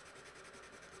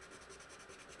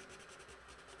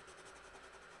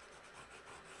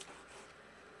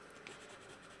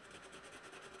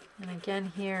 And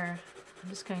again here, I'm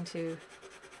just going to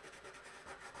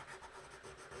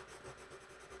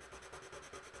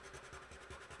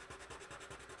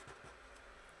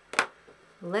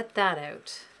let that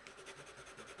out.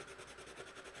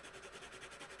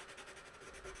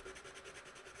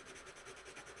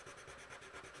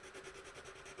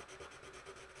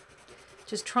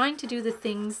 Just trying to do the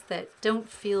things that don't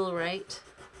feel right,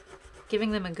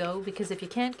 giving them a go, because if you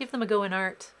can't give them a go in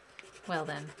art, well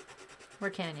then,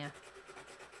 where can you?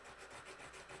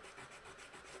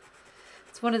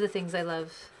 It's one of the things I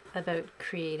love about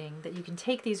creating, that you can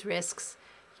take these risks,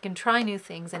 you can try new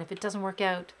things, and if it doesn't work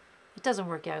out, it doesn't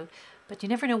work out, but you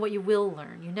never know what you will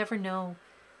learn. You never know.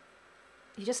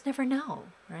 You just never know,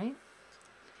 right?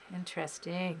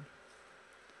 Interesting.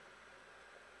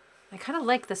 I kind of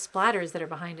like the splatters that are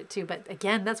behind it too, but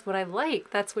again, that's what I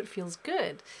like. That's what feels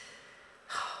good.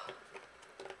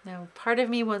 Now, part of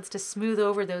me wants to smooth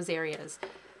over those areas.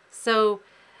 So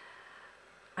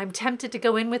I'm tempted to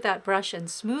go in with that brush and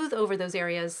smooth over those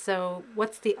areas. So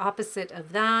what's the opposite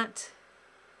of that?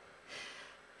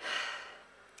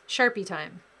 Sharpie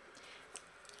time.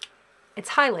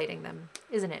 It's highlighting them,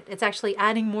 isn't it? It's actually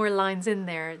adding more lines in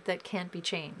there that can't be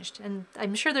changed. And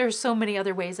I'm sure there are so many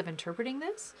other ways of interpreting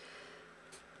this.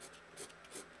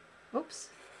 Oops.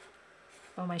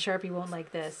 Oh, my Sharpie won't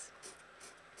like this.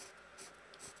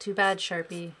 Too bad,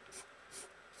 Sharpie.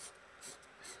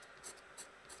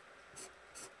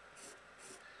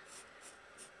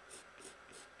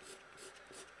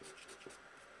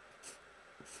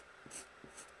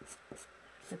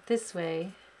 But this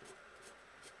way.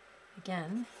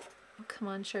 Again. Oh, come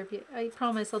on, Sharpie. I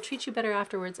promise I'll treat you better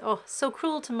afterwards. Oh, so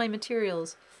cruel to my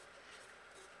materials.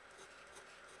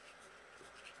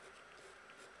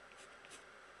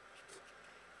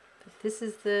 But this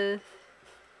is the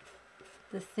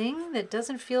thing that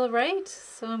doesn't feel right,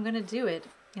 so I'm going to do it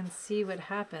and see what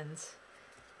happens.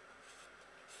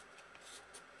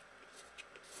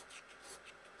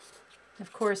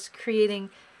 Of course, creating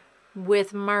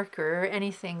with marker,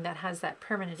 anything that has that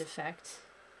permanent effect.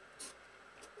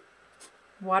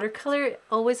 Watercolor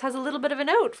always has a little bit of a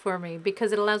note for me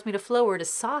because it allows me to flow or to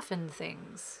soften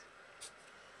things.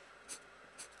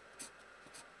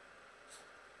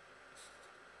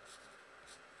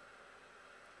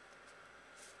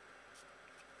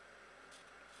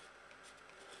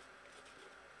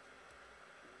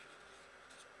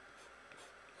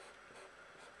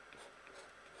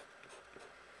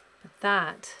 But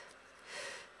that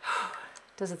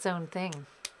does its own thing.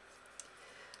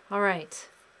 All right.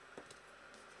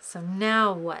 So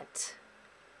now what?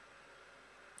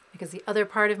 Because the other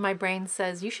part of my brain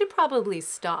says, you should probably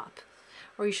stop.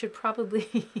 Or you should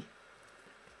probably...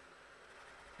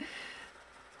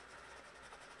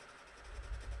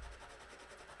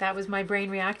 That was my brain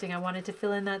reacting. I wanted to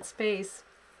fill in that space.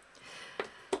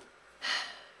 Of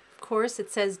course,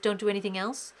 it says don't do anything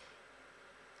else.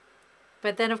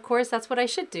 But then, of course, that's what I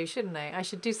should do, shouldn't I? I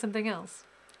should do something else.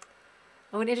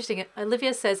 Oh, and interesting.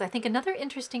 Olivia says, I think another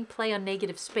interesting play on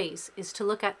negative space is to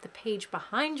look at the page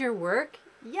behind your work.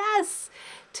 Yes!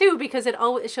 Too, because it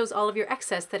shows all of your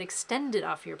excess that extended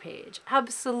off your page.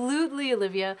 Absolutely,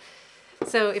 Olivia.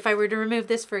 So if I were to remove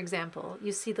this, for example,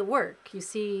 you see the work. You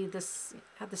see this,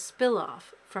 the spill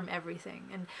off from everything.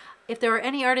 And if there are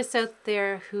any artists out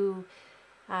there who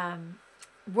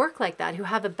work like that, who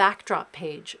have a backdrop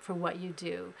page for what you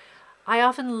do, I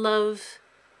often love...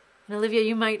 And Olivia,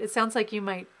 you might, it sounds like you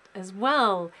might as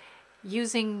well,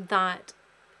 using that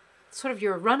sort of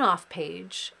your runoff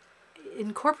page,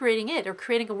 incorporating it or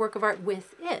creating a work of art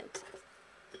with it.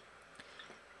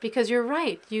 Because you're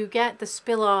right, you get the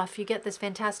spill off, you get this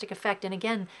fantastic effect. And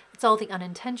again, it's all the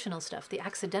unintentional stuff, the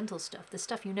accidental stuff, the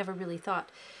stuff you never really thought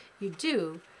you'd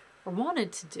do or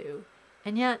wanted to do.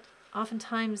 And yet,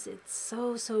 oftentimes, it's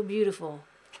so, so beautiful.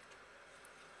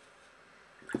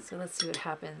 So let's see what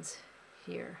happens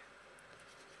here.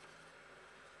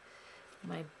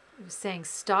 I was saying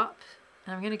stop,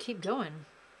 and I'm going to keep going.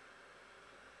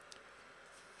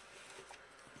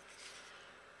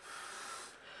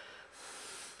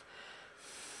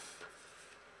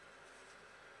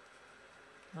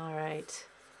 All right.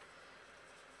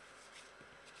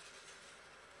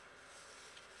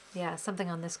 Yeah, something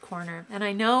on this corner. And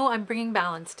I know I'm bringing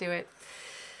balance to it.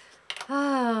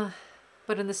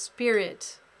 But in the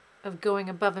spirit of going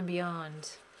above and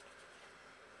beyond.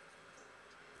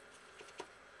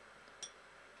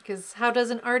 Because how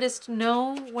does an artist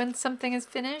know when something is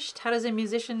finished? How does a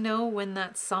musician know when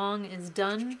that song is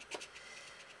done?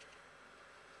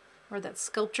 Or that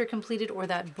sculpture completed? Or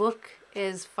that book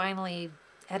is finally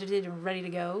edited and ready to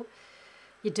go?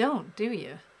 You don't, do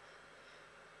you?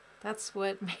 That's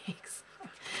what makes...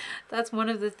 That's one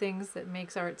of the things that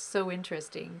makes art so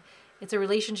interesting. It's a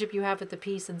relationship you have with the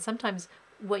piece, and sometimes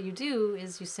what you do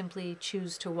is you simply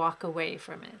choose to walk away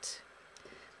from it.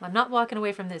 Well, I'm not walking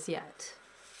away from this yet.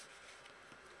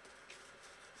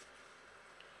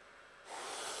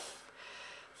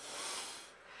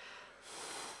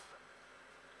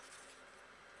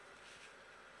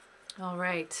 All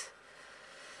right.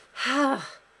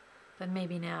 But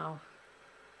maybe now.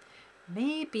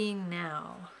 Maybe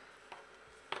now.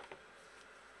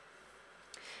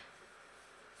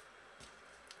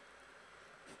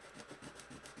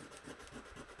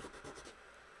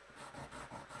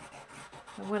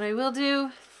 But what I will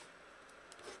do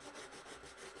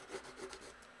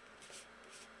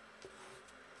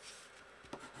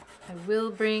I will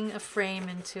bring a frame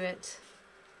into it.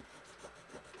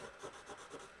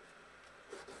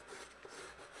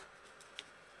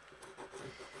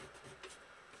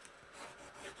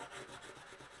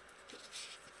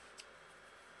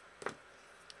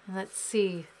 Let's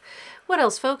see. What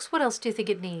else, folks? What else do you think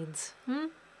it needs?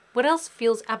 What else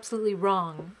feels absolutely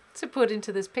wrong to put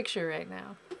into this picture right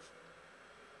now?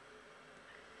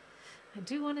 I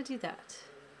do want to do that.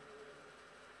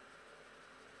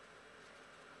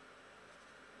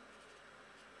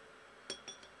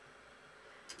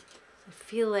 I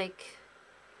feel like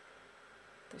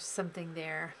there's something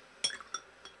there.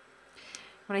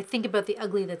 When I think about the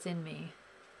ugly that's in me,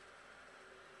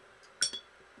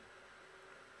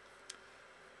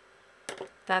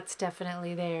 that's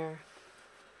definitely there.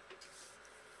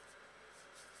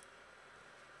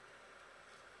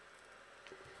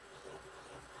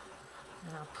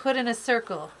 put in a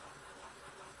circle.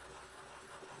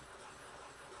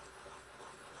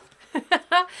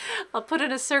 I'll put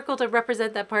in a circle to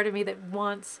represent that part of me that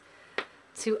wants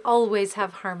to always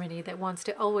have harmony, that wants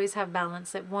to always have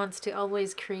balance, that wants to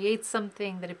always create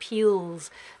something that appeals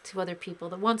to other people,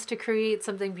 that wants to create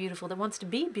something beautiful, that wants to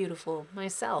be beautiful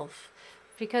myself.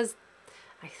 Because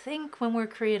I think when we're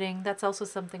creating, that's also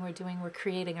something we're doing. We're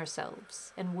creating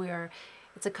ourselves, and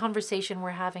it's a conversation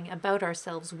we're having about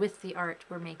ourselves with the art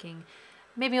we're making.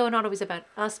 Maybe not always about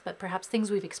us, but perhaps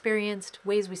things we've experienced,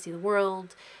 ways we see the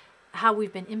world, how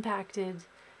we've been impacted,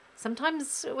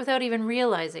 sometimes without even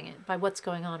realizing it, by what's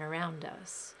going on around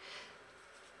us.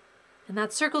 And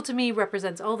that circle to me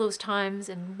represents all those times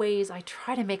and ways I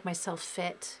try to make myself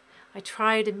fit. I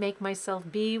try to make myself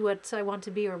be what I want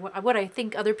to be, or what I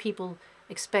think other people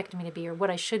expect me to be, or what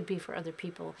I should be for other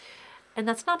people. And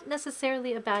that's not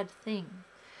necessarily a bad thing.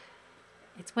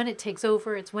 It's when it takes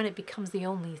over, it's when it becomes the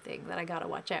only thing that I gotta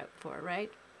watch out for,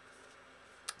 right?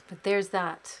 But there's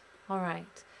that. All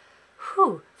right.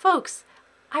 Whew, folks,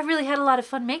 I really had a lot of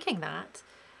fun making that.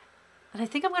 And I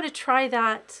think I'm going to try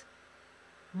that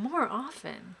more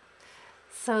often.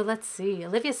 So let's see.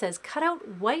 Olivia says, cut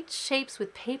out white shapes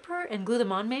with paper and glue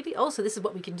them on maybe. Oh, so this is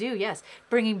what we can do. Yes.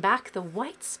 Bringing back the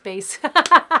white space.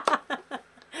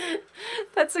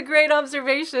 That's a great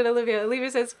observation, Olivia.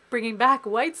 Olivia says, bringing back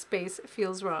white space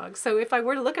feels wrong. So if I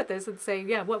were to look at this and say,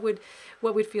 yeah, what would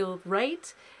feel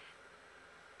right?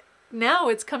 Now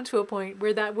it's come to a point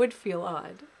where that would feel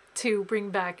odd, to bring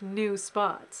back new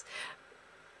spots.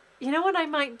 You know what I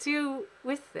might do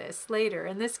with this later,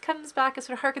 and this comes back, it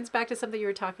sort of harkens back to something you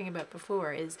were talking about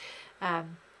before, is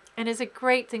and is a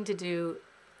great thing to do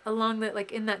along that,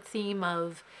 like in that theme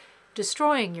of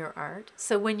destroying your art.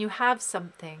 So when you have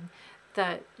something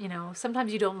that, you know,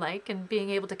 sometimes you don't like, and being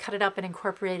able to cut it up and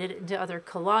incorporate it into other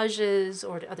collages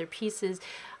or to other pieces.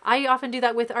 I often do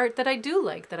that with art that I do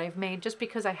like, that I've made, just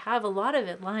because I have a lot of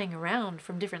it lying around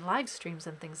from different live streams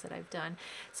and things that I've done.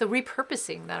 So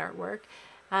repurposing that artwork.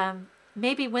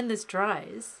 Maybe when this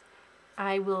dries,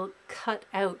 I will cut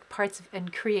out parts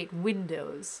and create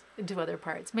windows into other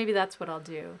parts. Maybe that's what I'll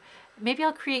do. Maybe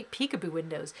I'll create peekaboo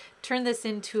windows, turn this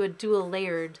into a dual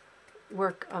layered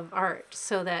work of art,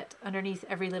 so that underneath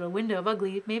every little window of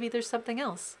ugly, maybe there's something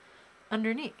else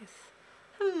underneath.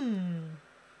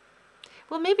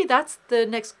 Well, maybe that's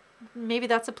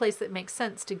a place that makes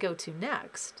sense to go to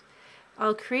next.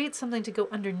 I'll create something to go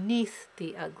underneath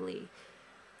the ugly.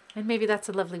 And maybe that's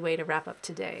a lovely way to wrap up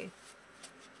today.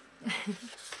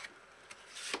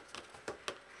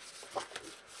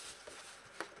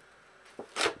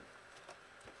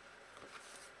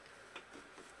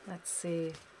 Let's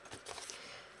see.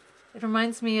 It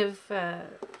reminds me of,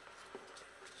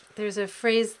 there's a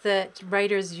phrase that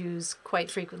writers use quite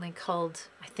frequently called,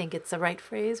 I think it's the right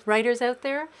phrase, writers out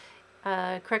there,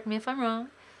 correct me if I'm wrong,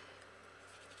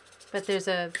 but there's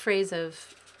a phrase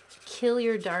of kill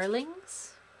your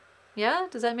darlings. Yeah,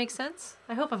 does that make sense?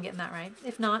 I hope I'm getting that right.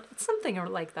 If not, it's something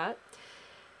like that.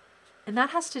 And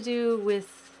that has to do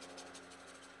with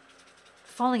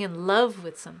falling in love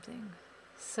with something.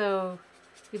 So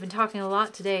we've been talking a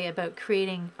lot today about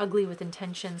creating ugly with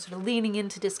intention, sort of leaning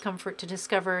into discomfort to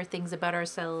discover things about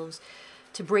ourselves,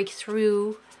 to break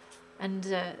through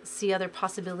and see other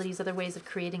possibilities, other ways of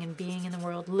creating and being in the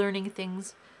world, learning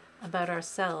things about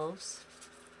ourselves.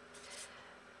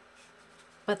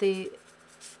 But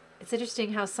it's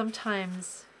interesting how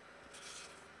sometimes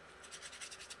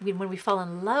when we fall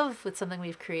in love with something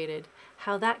we've created,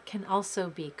 how that can also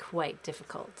be quite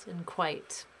difficult and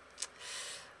quite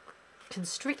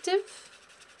constricting.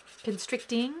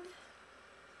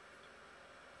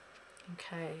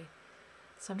 Okay,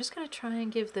 so I'm just going to try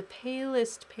and give the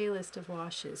palest of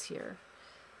washes here.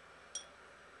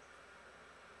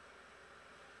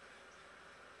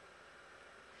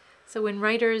 So when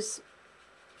writers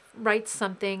write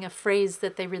something, a phrase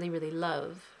that they really, really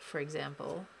love, for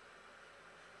example,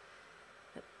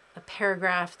 a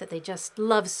paragraph that they just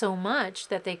love so much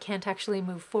that they can't actually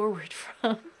move forward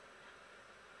from.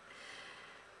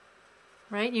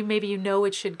 Right? Maybe you know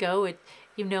it should go.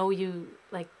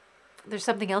 There's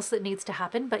something else that needs to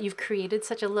happen, but you've created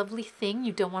such a lovely thing,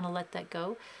 you don't want to let that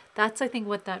go. That's, I think,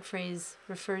 what that phrase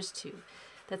refers to.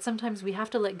 That sometimes we have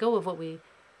to let go of what we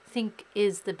think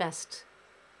is the best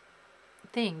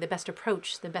thing, the best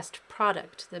approach, the best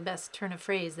product, the best turn of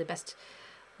phrase, the best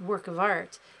work of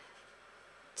art,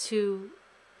 to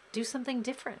do something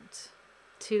different,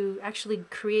 to actually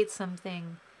create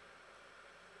something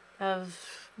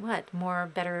of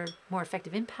better, more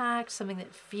effective impact, something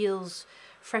that feels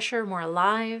fresher, more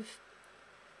alive.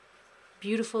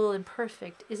 Beautiful and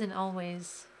perfect isn't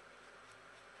always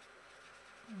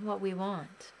and what we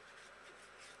want.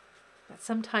 But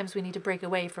sometimes we need to break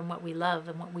away from what we love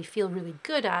and what we feel really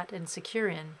good at and secure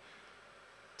in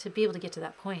to be able to get to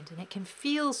that point. And it can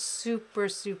feel super,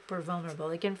 super vulnerable.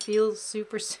 It can feel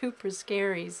super, super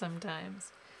scary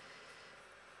sometimes.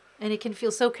 And it can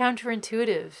feel so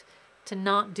counterintuitive to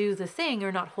not do the thing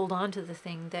or not hold on to the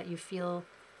thing that you feel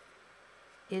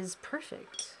is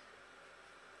perfect.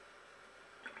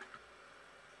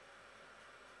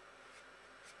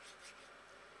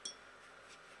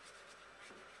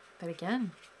 But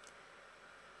again,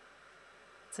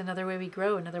 it's another way we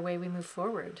grow, another way we move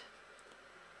forward.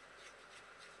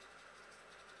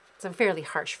 It's a fairly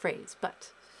harsh phrase,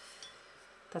 but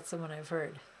that's the one I've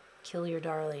heard. Kill your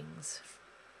darlings.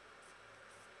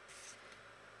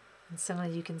 And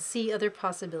suddenly you can see other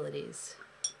possibilities.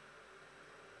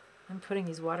 I'm putting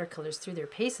these watercolors through their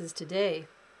paces today.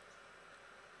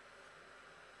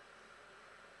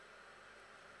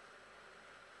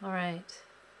 All right.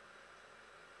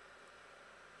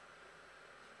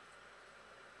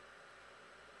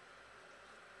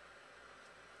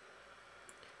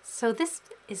 So this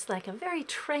is like a very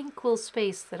tranquil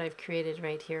space that I've created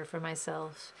right here for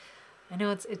myself. I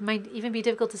know it might even be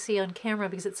difficult to see on camera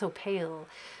because it's so pale,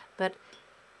 but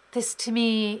this to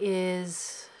me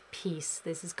is peace.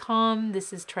 This is calm.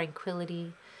 This is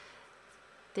tranquility.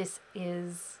 This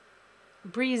is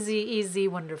breezy, easy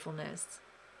wonderfulness.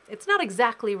 It's not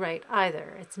exactly right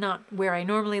either. It's not where I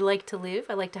normally like to live.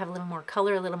 I like to have a little more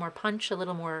color, a little more punch, a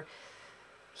little more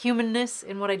humanness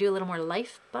in what I do, a little more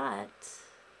life, but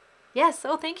yes,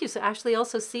 oh, thank you. So Ashley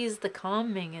also sees the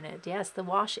calming in it. Yes, the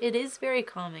wash, it is very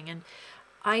calming, and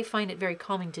I find it very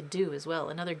calming to do as well.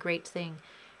 Another great thing,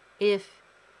 if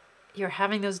you're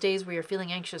having those days where you're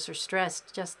feeling anxious or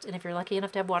stressed, and if you're lucky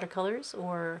enough to have watercolors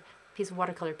or a piece of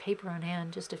watercolor paper on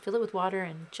hand, just to fill it with water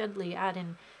and gently add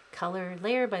in color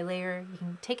layer by layer. You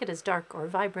can take it as dark or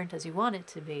vibrant as you want it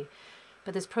to be,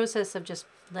 but this process of just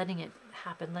letting it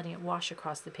happen, letting it wash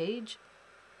across the page,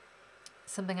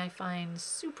 something I find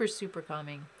super, super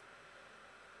calming.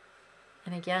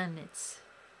 And again,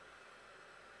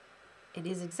 it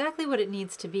is exactly what it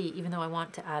needs to be, even though I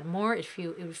want to add more. It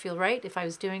would feel right if I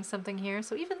was doing something here.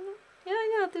 So even,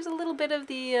 yeah, there's a little bit of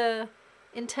the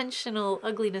intentional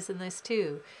ugliness in this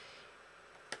too.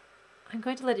 I'm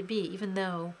going to let it be, even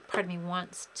though part of me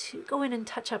wants to go in and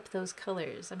touch up those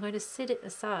colors. I'm going to sit it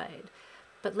aside.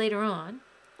 But later on,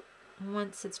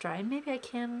 once it's dry, and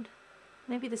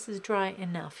maybe this is dry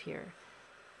enough here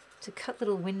to cut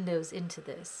little windows into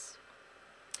this.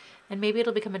 And maybe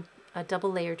it'll become a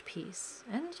double layered piece.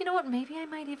 And you know what? Maybe I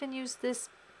might even use this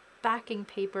backing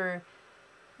paper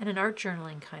in an art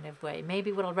journaling kind of way.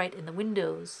 Maybe what I'll write in the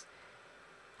windows,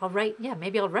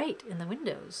 maybe I'll write in the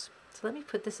windows. So let me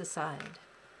put this aside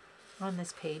on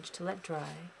this page to let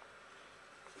dry.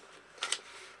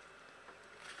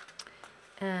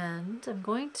 And I'm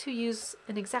going to use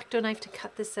an X-Acto knife to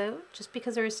cut this out, just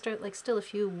because there is still a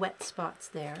few wet spots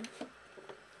there. I'm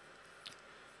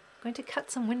going to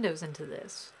cut some windows into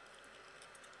this.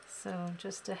 So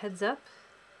just a heads up.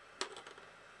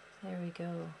 There we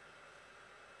go.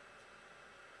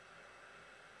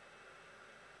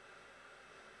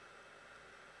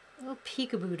 Little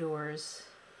peekaboo doors.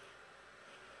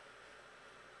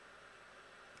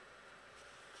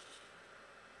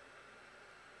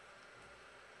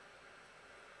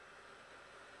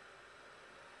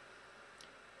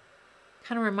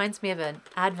 Kind of reminds me of an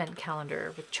advent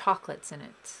calendar with chocolates in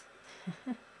it.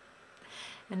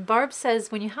 And Barb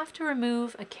says, when you have to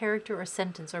remove a character or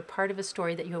sentence or part of a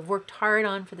story that you have worked hard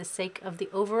on for the sake of the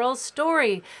overall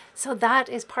story. So that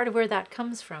is part of where that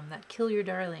comes from, that kill your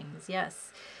darlings,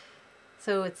 yes.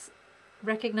 So it's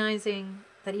recognizing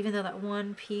that even though that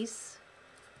one piece,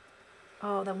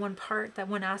 that one part, that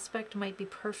one aspect might be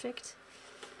perfect,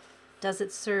 does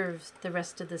it serve the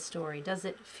rest of the story? Does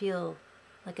it feel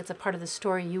like it's a part of the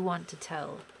story you want to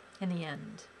tell in the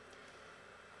end?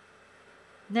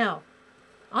 Now,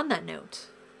 on that note,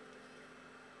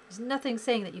 there's nothing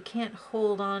saying that you can't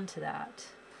hold on to that.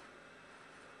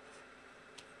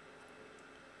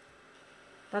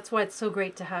 That's why it's so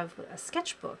great to have a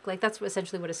sketchbook. Like, that's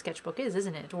essentially what a sketchbook is,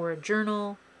 isn't it? Or a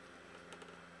journal.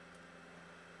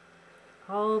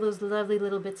 All those lovely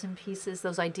little bits and pieces,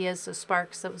 those ideas, those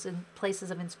sparks, those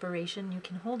places of inspiration, you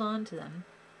can hold on to them.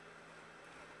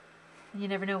 And you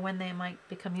never know when they might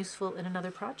become useful in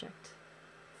another project.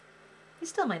 You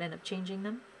still might end up changing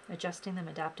them, adjusting them,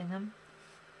 adapting them.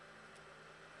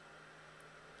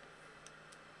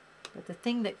 But the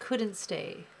thing that couldn't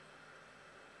stay,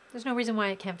 there's no reason why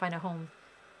it can't find a home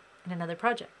in another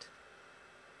project.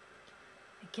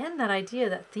 Again, that idea,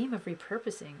 that theme of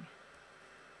repurposing.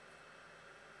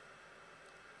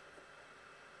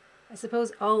 I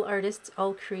suppose all artists,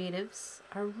 all creatives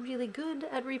are really good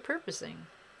at repurposing.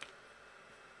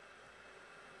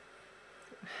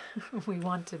 We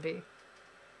want to be.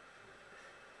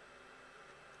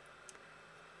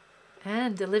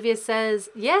 And Olivia says,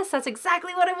 yes, that's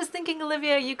exactly what I was thinking,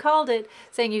 Olivia. You called it.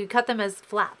 Saying you cut them as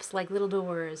flaps, like little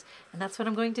doors. And that's what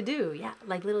I'm going to do. Yeah,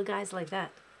 like little guys like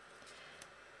that.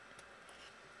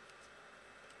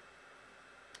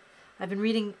 I've been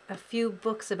reading a few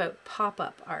books about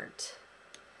pop-up art.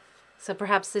 So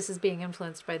perhaps this is being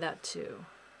influenced by that too.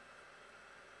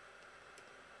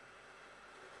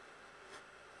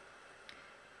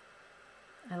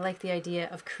 I like the idea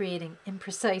of creating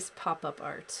imprecise pop-up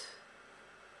art.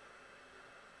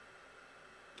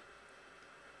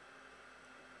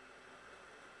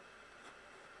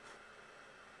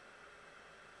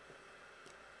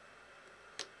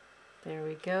 There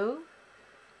we go.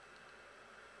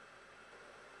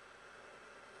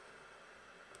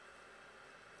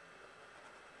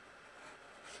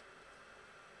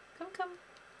 Come.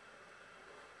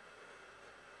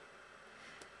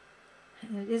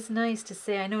 And it is nice to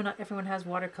say, I know not everyone has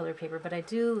watercolor paper, but I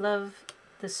do love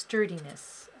the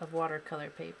sturdiness of watercolor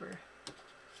paper.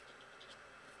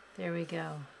 There we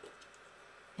go.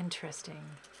 Interesting.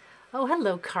 Oh,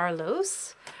 hello,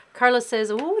 Carlos. Carlos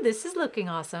says, oh, this is looking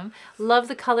awesome. Love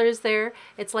the colors there.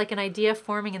 It's like an idea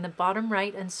forming in the bottom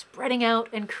right and spreading out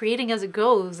and creating as it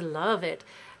goes. Love it.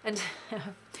 And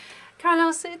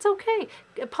Carlos, it's okay.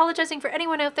 Apologizing for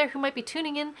anyone out there who might be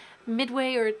tuning in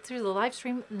midway or through the live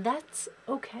stream. That's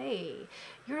okay.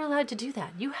 You're allowed to do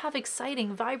that. You have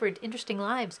exciting, vibrant, interesting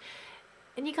lives.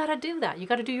 And you got to do that. You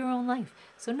got to do your own life.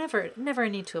 So never a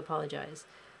need to apologize.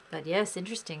 But yes,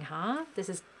 interesting, huh? This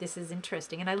is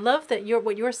interesting, and I love that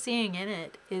what you're seeing in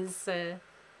it is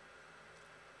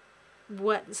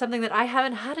something that I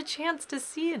haven't had a chance to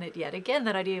see in it yet. Again,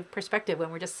 that idea of perspective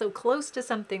when we're just so close to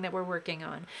something that we're working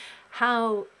on.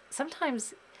 How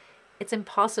sometimes it's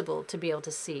impossible to be able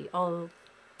to see all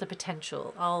the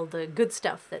potential, all the good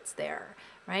stuff that's there,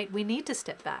 right? We need to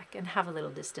step back and have a little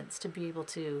distance to be able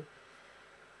to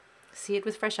see it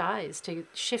with fresh eyes, to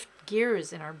shift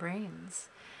gears in our brains.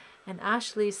 And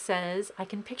Ashley says, I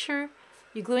can picture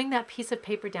you gluing that piece of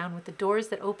paper down with the doors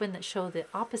that open that show the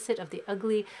opposite of the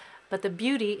ugly, but the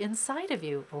beauty inside of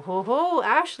you. Oh, ho, ho,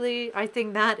 Ashley, I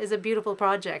think that is a beautiful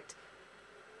project.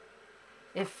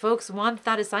 If folks want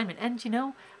that assignment, and you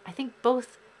know, I think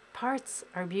both parts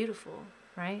are beautiful,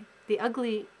 right? The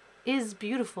ugly is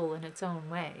beautiful in its own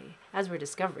way, as we're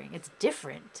discovering. It's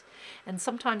different, and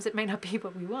sometimes it may not be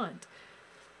what we want,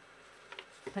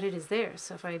 but it is there.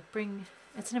 So if I bring...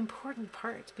 It's an important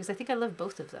part because I think I love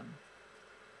both of them.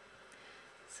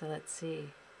 So let's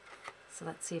see.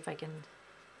 Let's see if I can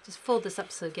just fold this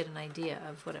up so I get an idea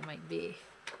of what it might be.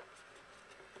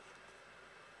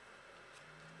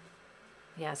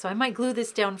 Yeah, so I might glue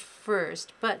this down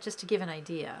first, but just to give an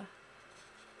idea.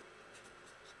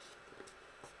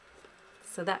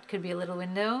 So that could be a little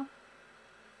window,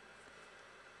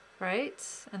 right?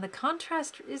 And the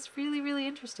contrast is really, really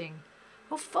interesting.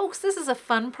 Oh, folks, this is a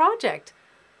fun project.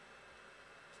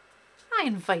 I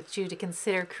invite you to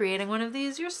consider creating one of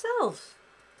these yourself.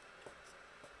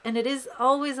 And it is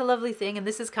always a lovely thing, and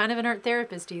this is kind of an art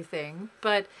therapist-y thing,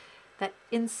 but that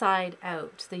inside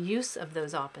out, the use of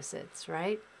those opposites,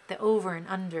 right? The over and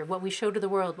under, what we show to the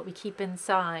world, what we keep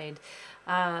inside,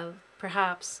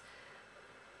 perhaps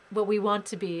what we want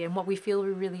to be and what we feel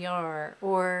we really are,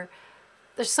 or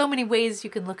there's so many ways you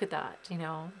can look at that, you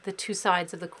know, the two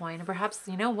sides of the coin, and perhaps,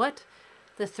 you know what,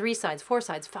 the 3 sides, 4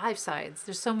 sides, 5 sides.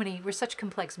 There's so many, we're such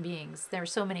complex beings.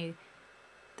 There's so many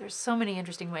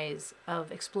interesting ways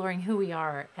of exploring who we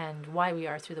are and why we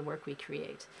are through the work we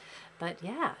create. But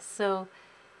yeah, so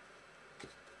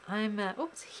I'm,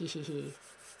 oops, I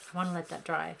want to let that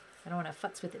dry. I don't want to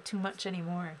futz with it too much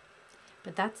anymore.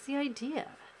 But that's the idea.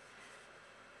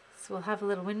 So we'll have a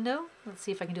little window. Let's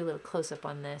see if I can do a little close-up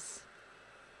on this.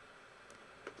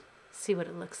 See what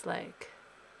it looks like.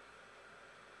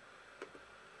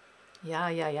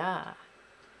 Yeah.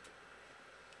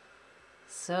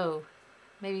 So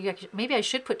maybe I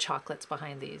should put chocolates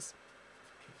behind these.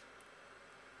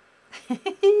 I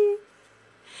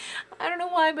don't know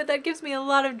why, but that gives me a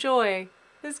lot of joy.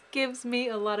 This gives me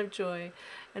a lot of joy.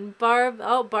 And Barb,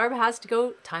 oh, Barb has to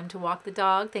go. Time to walk the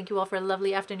dog. Thank you all for a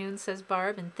lovely afternoon, says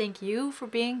Barb. And thank you for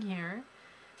being here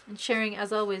and sharing,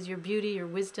 as always, your beauty, your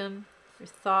wisdom, your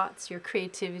thoughts, your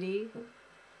creativity.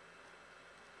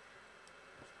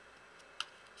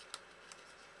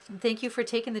 And thank you for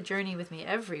taking the journey with me,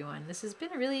 everyone. This has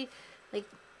been a really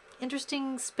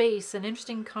interesting space, an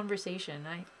interesting conversation.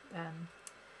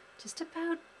 Just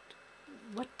about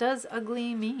What does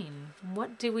ugly mean?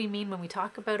 What do we mean when we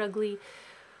talk about ugly?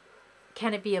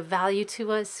 Can it be of value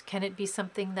to us? Can it be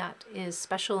something that is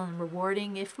special and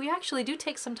rewarding if we actually do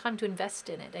take some time to invest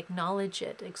in it, acknowledge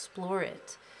it, explore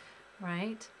it,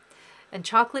 right? And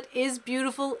chocolate is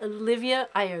beautiful. Olivia,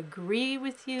 I agree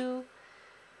with you.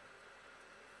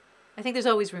 I think there's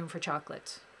always room for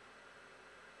chocolate.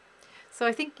 So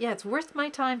I think, yeah, it's worth my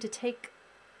time to take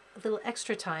a little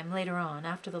extra time later on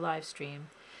after the live stream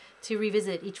to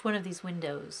revisit each one of these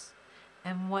windows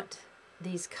and what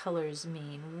these colors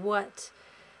mean,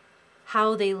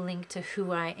 how they link to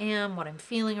who I am, what I'm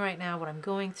feeling right now, what I'm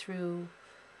going through,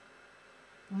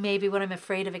 maybe what I'm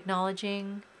afraid of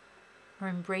acknowledging or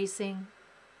embracing,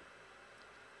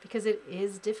 because it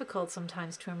is difficult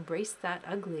sometimes to embrace that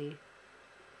ugly.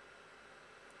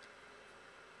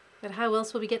 But how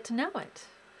else will we get to know it?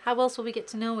 How else will we get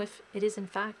to know if it is in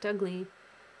fact ugly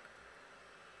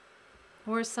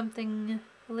or something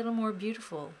a little more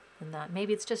beautiful than that?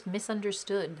 Maybe it's just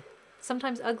misunderstood.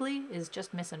 Sometimes ugly is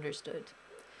just misunderstood.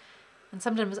 And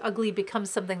sometimes ugly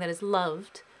becomes something that is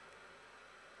loved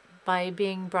by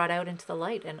being brought out into the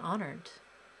light and honored.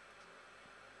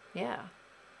 Yeah.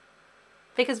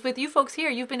 Because with you folks here,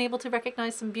 you've been able to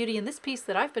recognize some beauty in this piece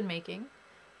that I've been making.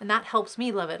 And that helps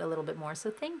me love it a little bit more. So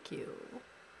thank you.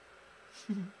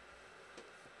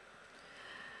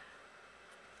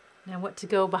 Now what to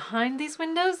go behind these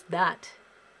windows? That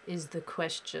is the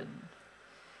question.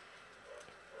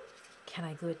 Can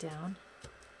I glue it down?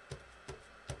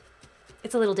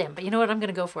 It's a little damp, but you know what? I'm going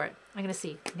to go for it. I'm going to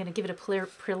see. I'm going to give it a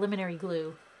preliminary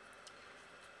glue.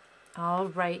 I'll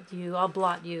write you. I'll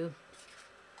blot you.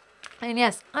 And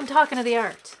yes, I'm talking to the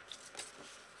art.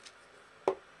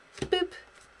 Boop.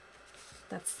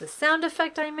 That's the sound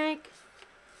effect I make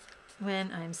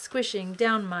when I'm squishing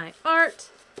down my art.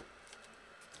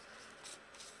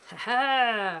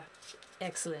 Ha-ha!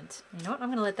 Excellent. You know what? I'm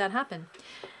going to let that happen.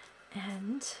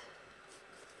 And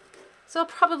so I'll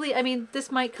probably, I mean,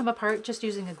 this might come apart just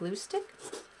using a glue stick.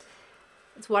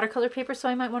 It's watercolor paper, so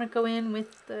I might want to go in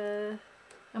with a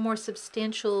more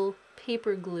substantial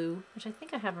paper glue, which I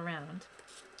think I have around.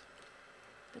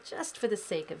 But just for the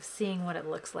sake of seeing what it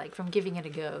looks like, from giving it a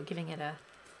go, giving it a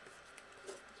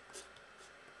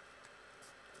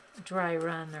dry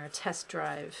run or a test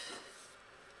drive.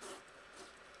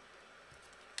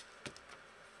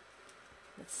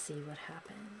 Let's see what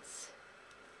happens.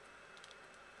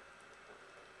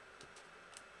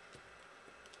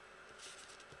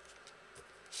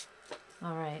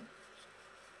 All right.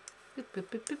 Boop, boop,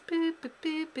 boop, boop, boop,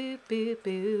 boop, boop, boop,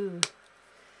 boop.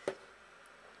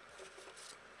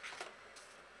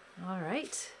 All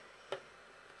right.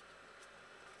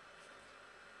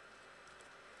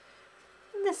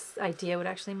 And this idea would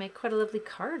actually make quite a lovely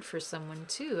card for someone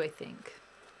too, I think.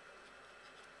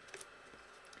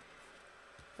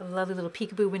 A lovely little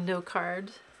peekaboo window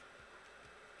card.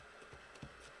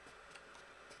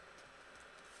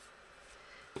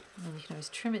 And then you can always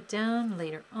trim it down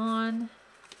later on.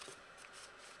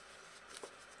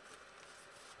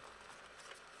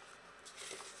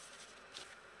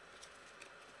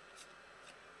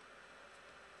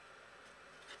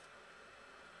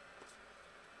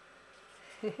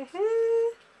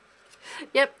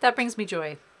 Yep, that brings me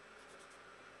joy.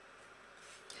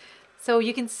 So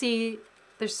you can see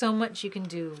there's so much you can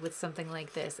do with something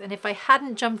like this. And if I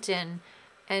hadn't jumped in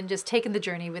and just taken the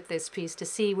journey with this piece to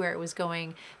see where it was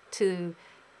going, to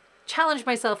challenge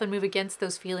myself and move against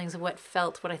those feelings of what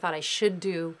I thought I should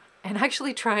do, and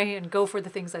actually try and go for the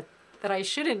things that I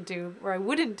shouldn't do or I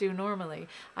wouldn't do normally,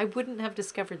 I wouldn't have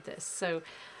discovered this. So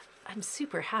I'm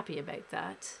super happy about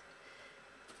that.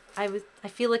 I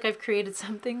feel like I've created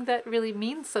something that really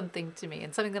means something to me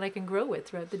and something that I can grow with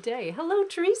throughout the day. Hello,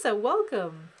 Teresa,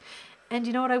 welcome. And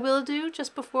you know what I will do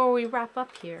just before we wrap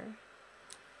up here?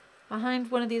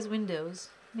 Behind one of these windows,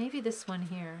 maybe this one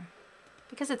here,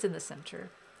 because it's in the center,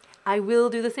 I will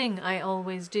do the thing I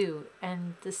always do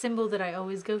and the symbol that I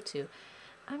always go to.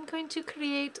 I'm going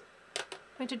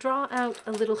to draw out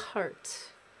a little heart.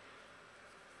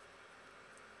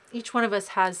 Each one of us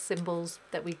has symbols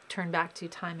that we turn back to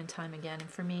time and time again. And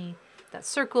for me, that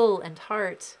circle and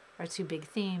heart are two big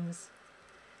themes.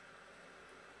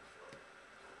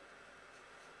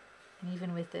 And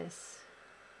even with this,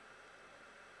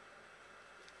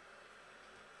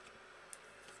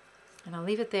 and I'll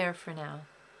leave it there for now.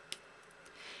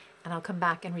 And I'll come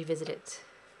back and revisit it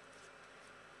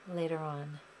later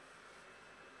on.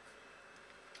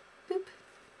 Boop.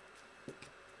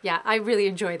 Yeah, I really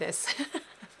enjoy this.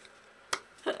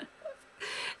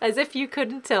 As if you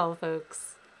couldn't tell,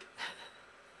 folks.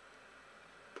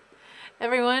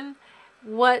 Everyone,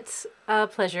 What a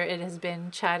pleasure it has been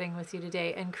chatting with you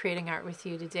today and creating art with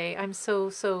you today. I'm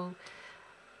so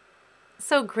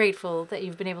grateful that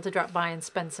you've been able to drop by and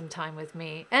spend some time with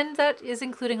me. And that is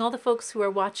including all the folks who are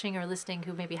watching or listening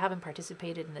who maybe haven't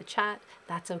participated in the chat.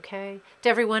 That's okay. To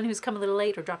everyone who's come a little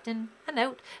late or dropped in and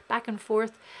out, back and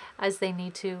forth as they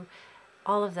need to,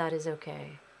 all of that is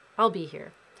okay. I'll be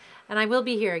here. And I will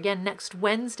be here again next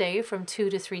Wednesday from 2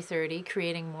 to 3:30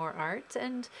 creating more art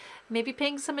and maybe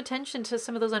paying some attention to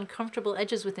some of those uncomfortable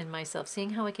edges within myself, seeing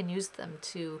how I can use them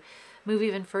to move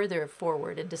even further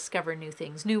forward and discover new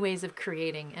things, new ways of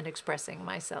creating and expressing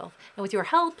myself. And with your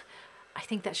help, I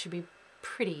think that should be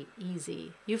pretty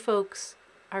easy. You folks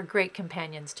are great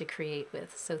companions to create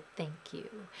with, so thank you.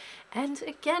 And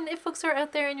again, if folks are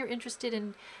out there and you're interested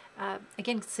in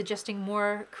again, suggesting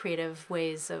more creative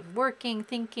ways of working,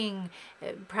 thinking,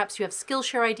 perhaps you have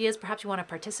Skillshare ideas, perhaps you want to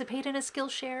participate in a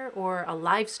Skillshare or a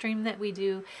live stream that we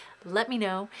do, let me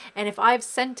know. And if I've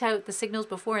sent out the signals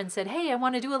before and said, hey, I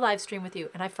want to do a live stream with you,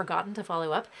 and I've forgotten to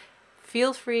follow up,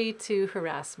 feel free to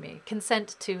harass me.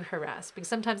 Consent to harass, because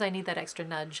sometimes I need that extra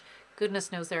nudge.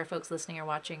 Goodness knows there are folks listening or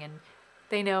watching, and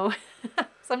they know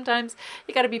sometimes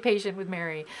you got to be patient with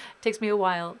Mary. It takes me a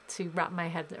while to wrap my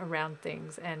head around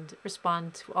things and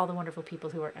respond to all the wonderful people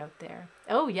who are out there.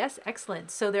 Oh, yes,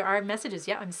 excellent. So there are messages.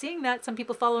 Yeah, I'm seeing that. Some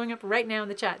people following up right now in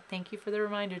the chat. Thank you for the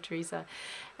reminder, Teresa.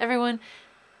 Everyone,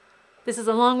 this is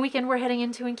a long weekend we're heading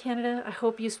into in Canada. I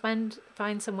hope you find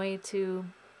some way to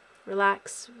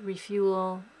relax,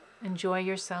 refuel, enjoy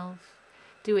yourself,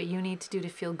 do what you need to do to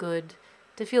feel good,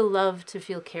 to feel loved, to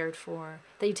feel cared for,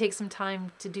 that you take some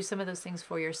time to do some of those things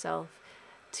for yourself,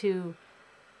 to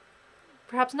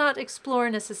perhaps not explore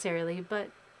necessarily, but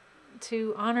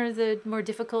to honor the more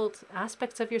difficult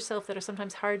aspects of yourself that are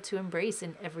sometimes hard to embrace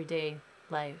in everyday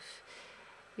life.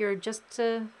 You're just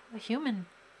a human.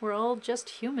 We're all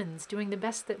just humans doing the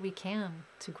best that we can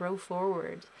to grow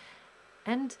forward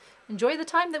and enjoy the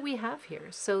time that we have here.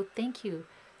 So thank you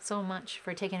so much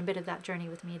for taking a bit of that journey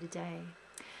with me today.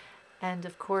 And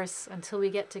of course, until we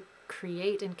get to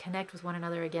create and connect with one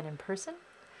another again in person,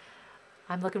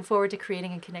 I'm looking forward to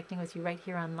creating and connecting with you right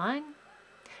here online.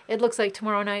 It looks like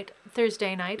tomorrow night,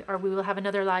 Thursday night, we will have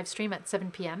another live stream at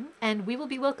 7 p.m. and we will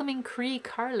be welcoming Cree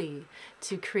Carly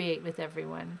to create with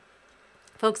everyone.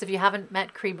 Folks, if you haven't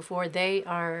met Cree before, they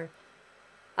are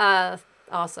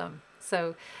awesome.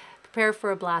 So prepare for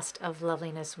a blast of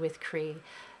loveliness with Cree.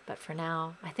 But for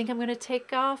now, I think I'm going to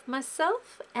take off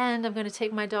myself and I'm going to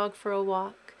take my dog for a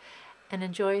walk and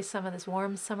enjoy some of this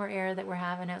warm summer air that we're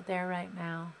having out there right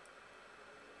now.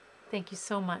 Thank you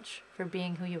so much for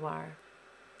being who you are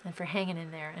and for hanging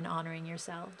in there and honoring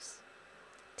yourselves.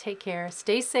 Take care,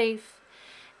 stay safe,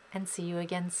 and see you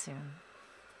again soon.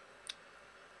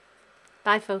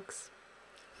 Bye, folks.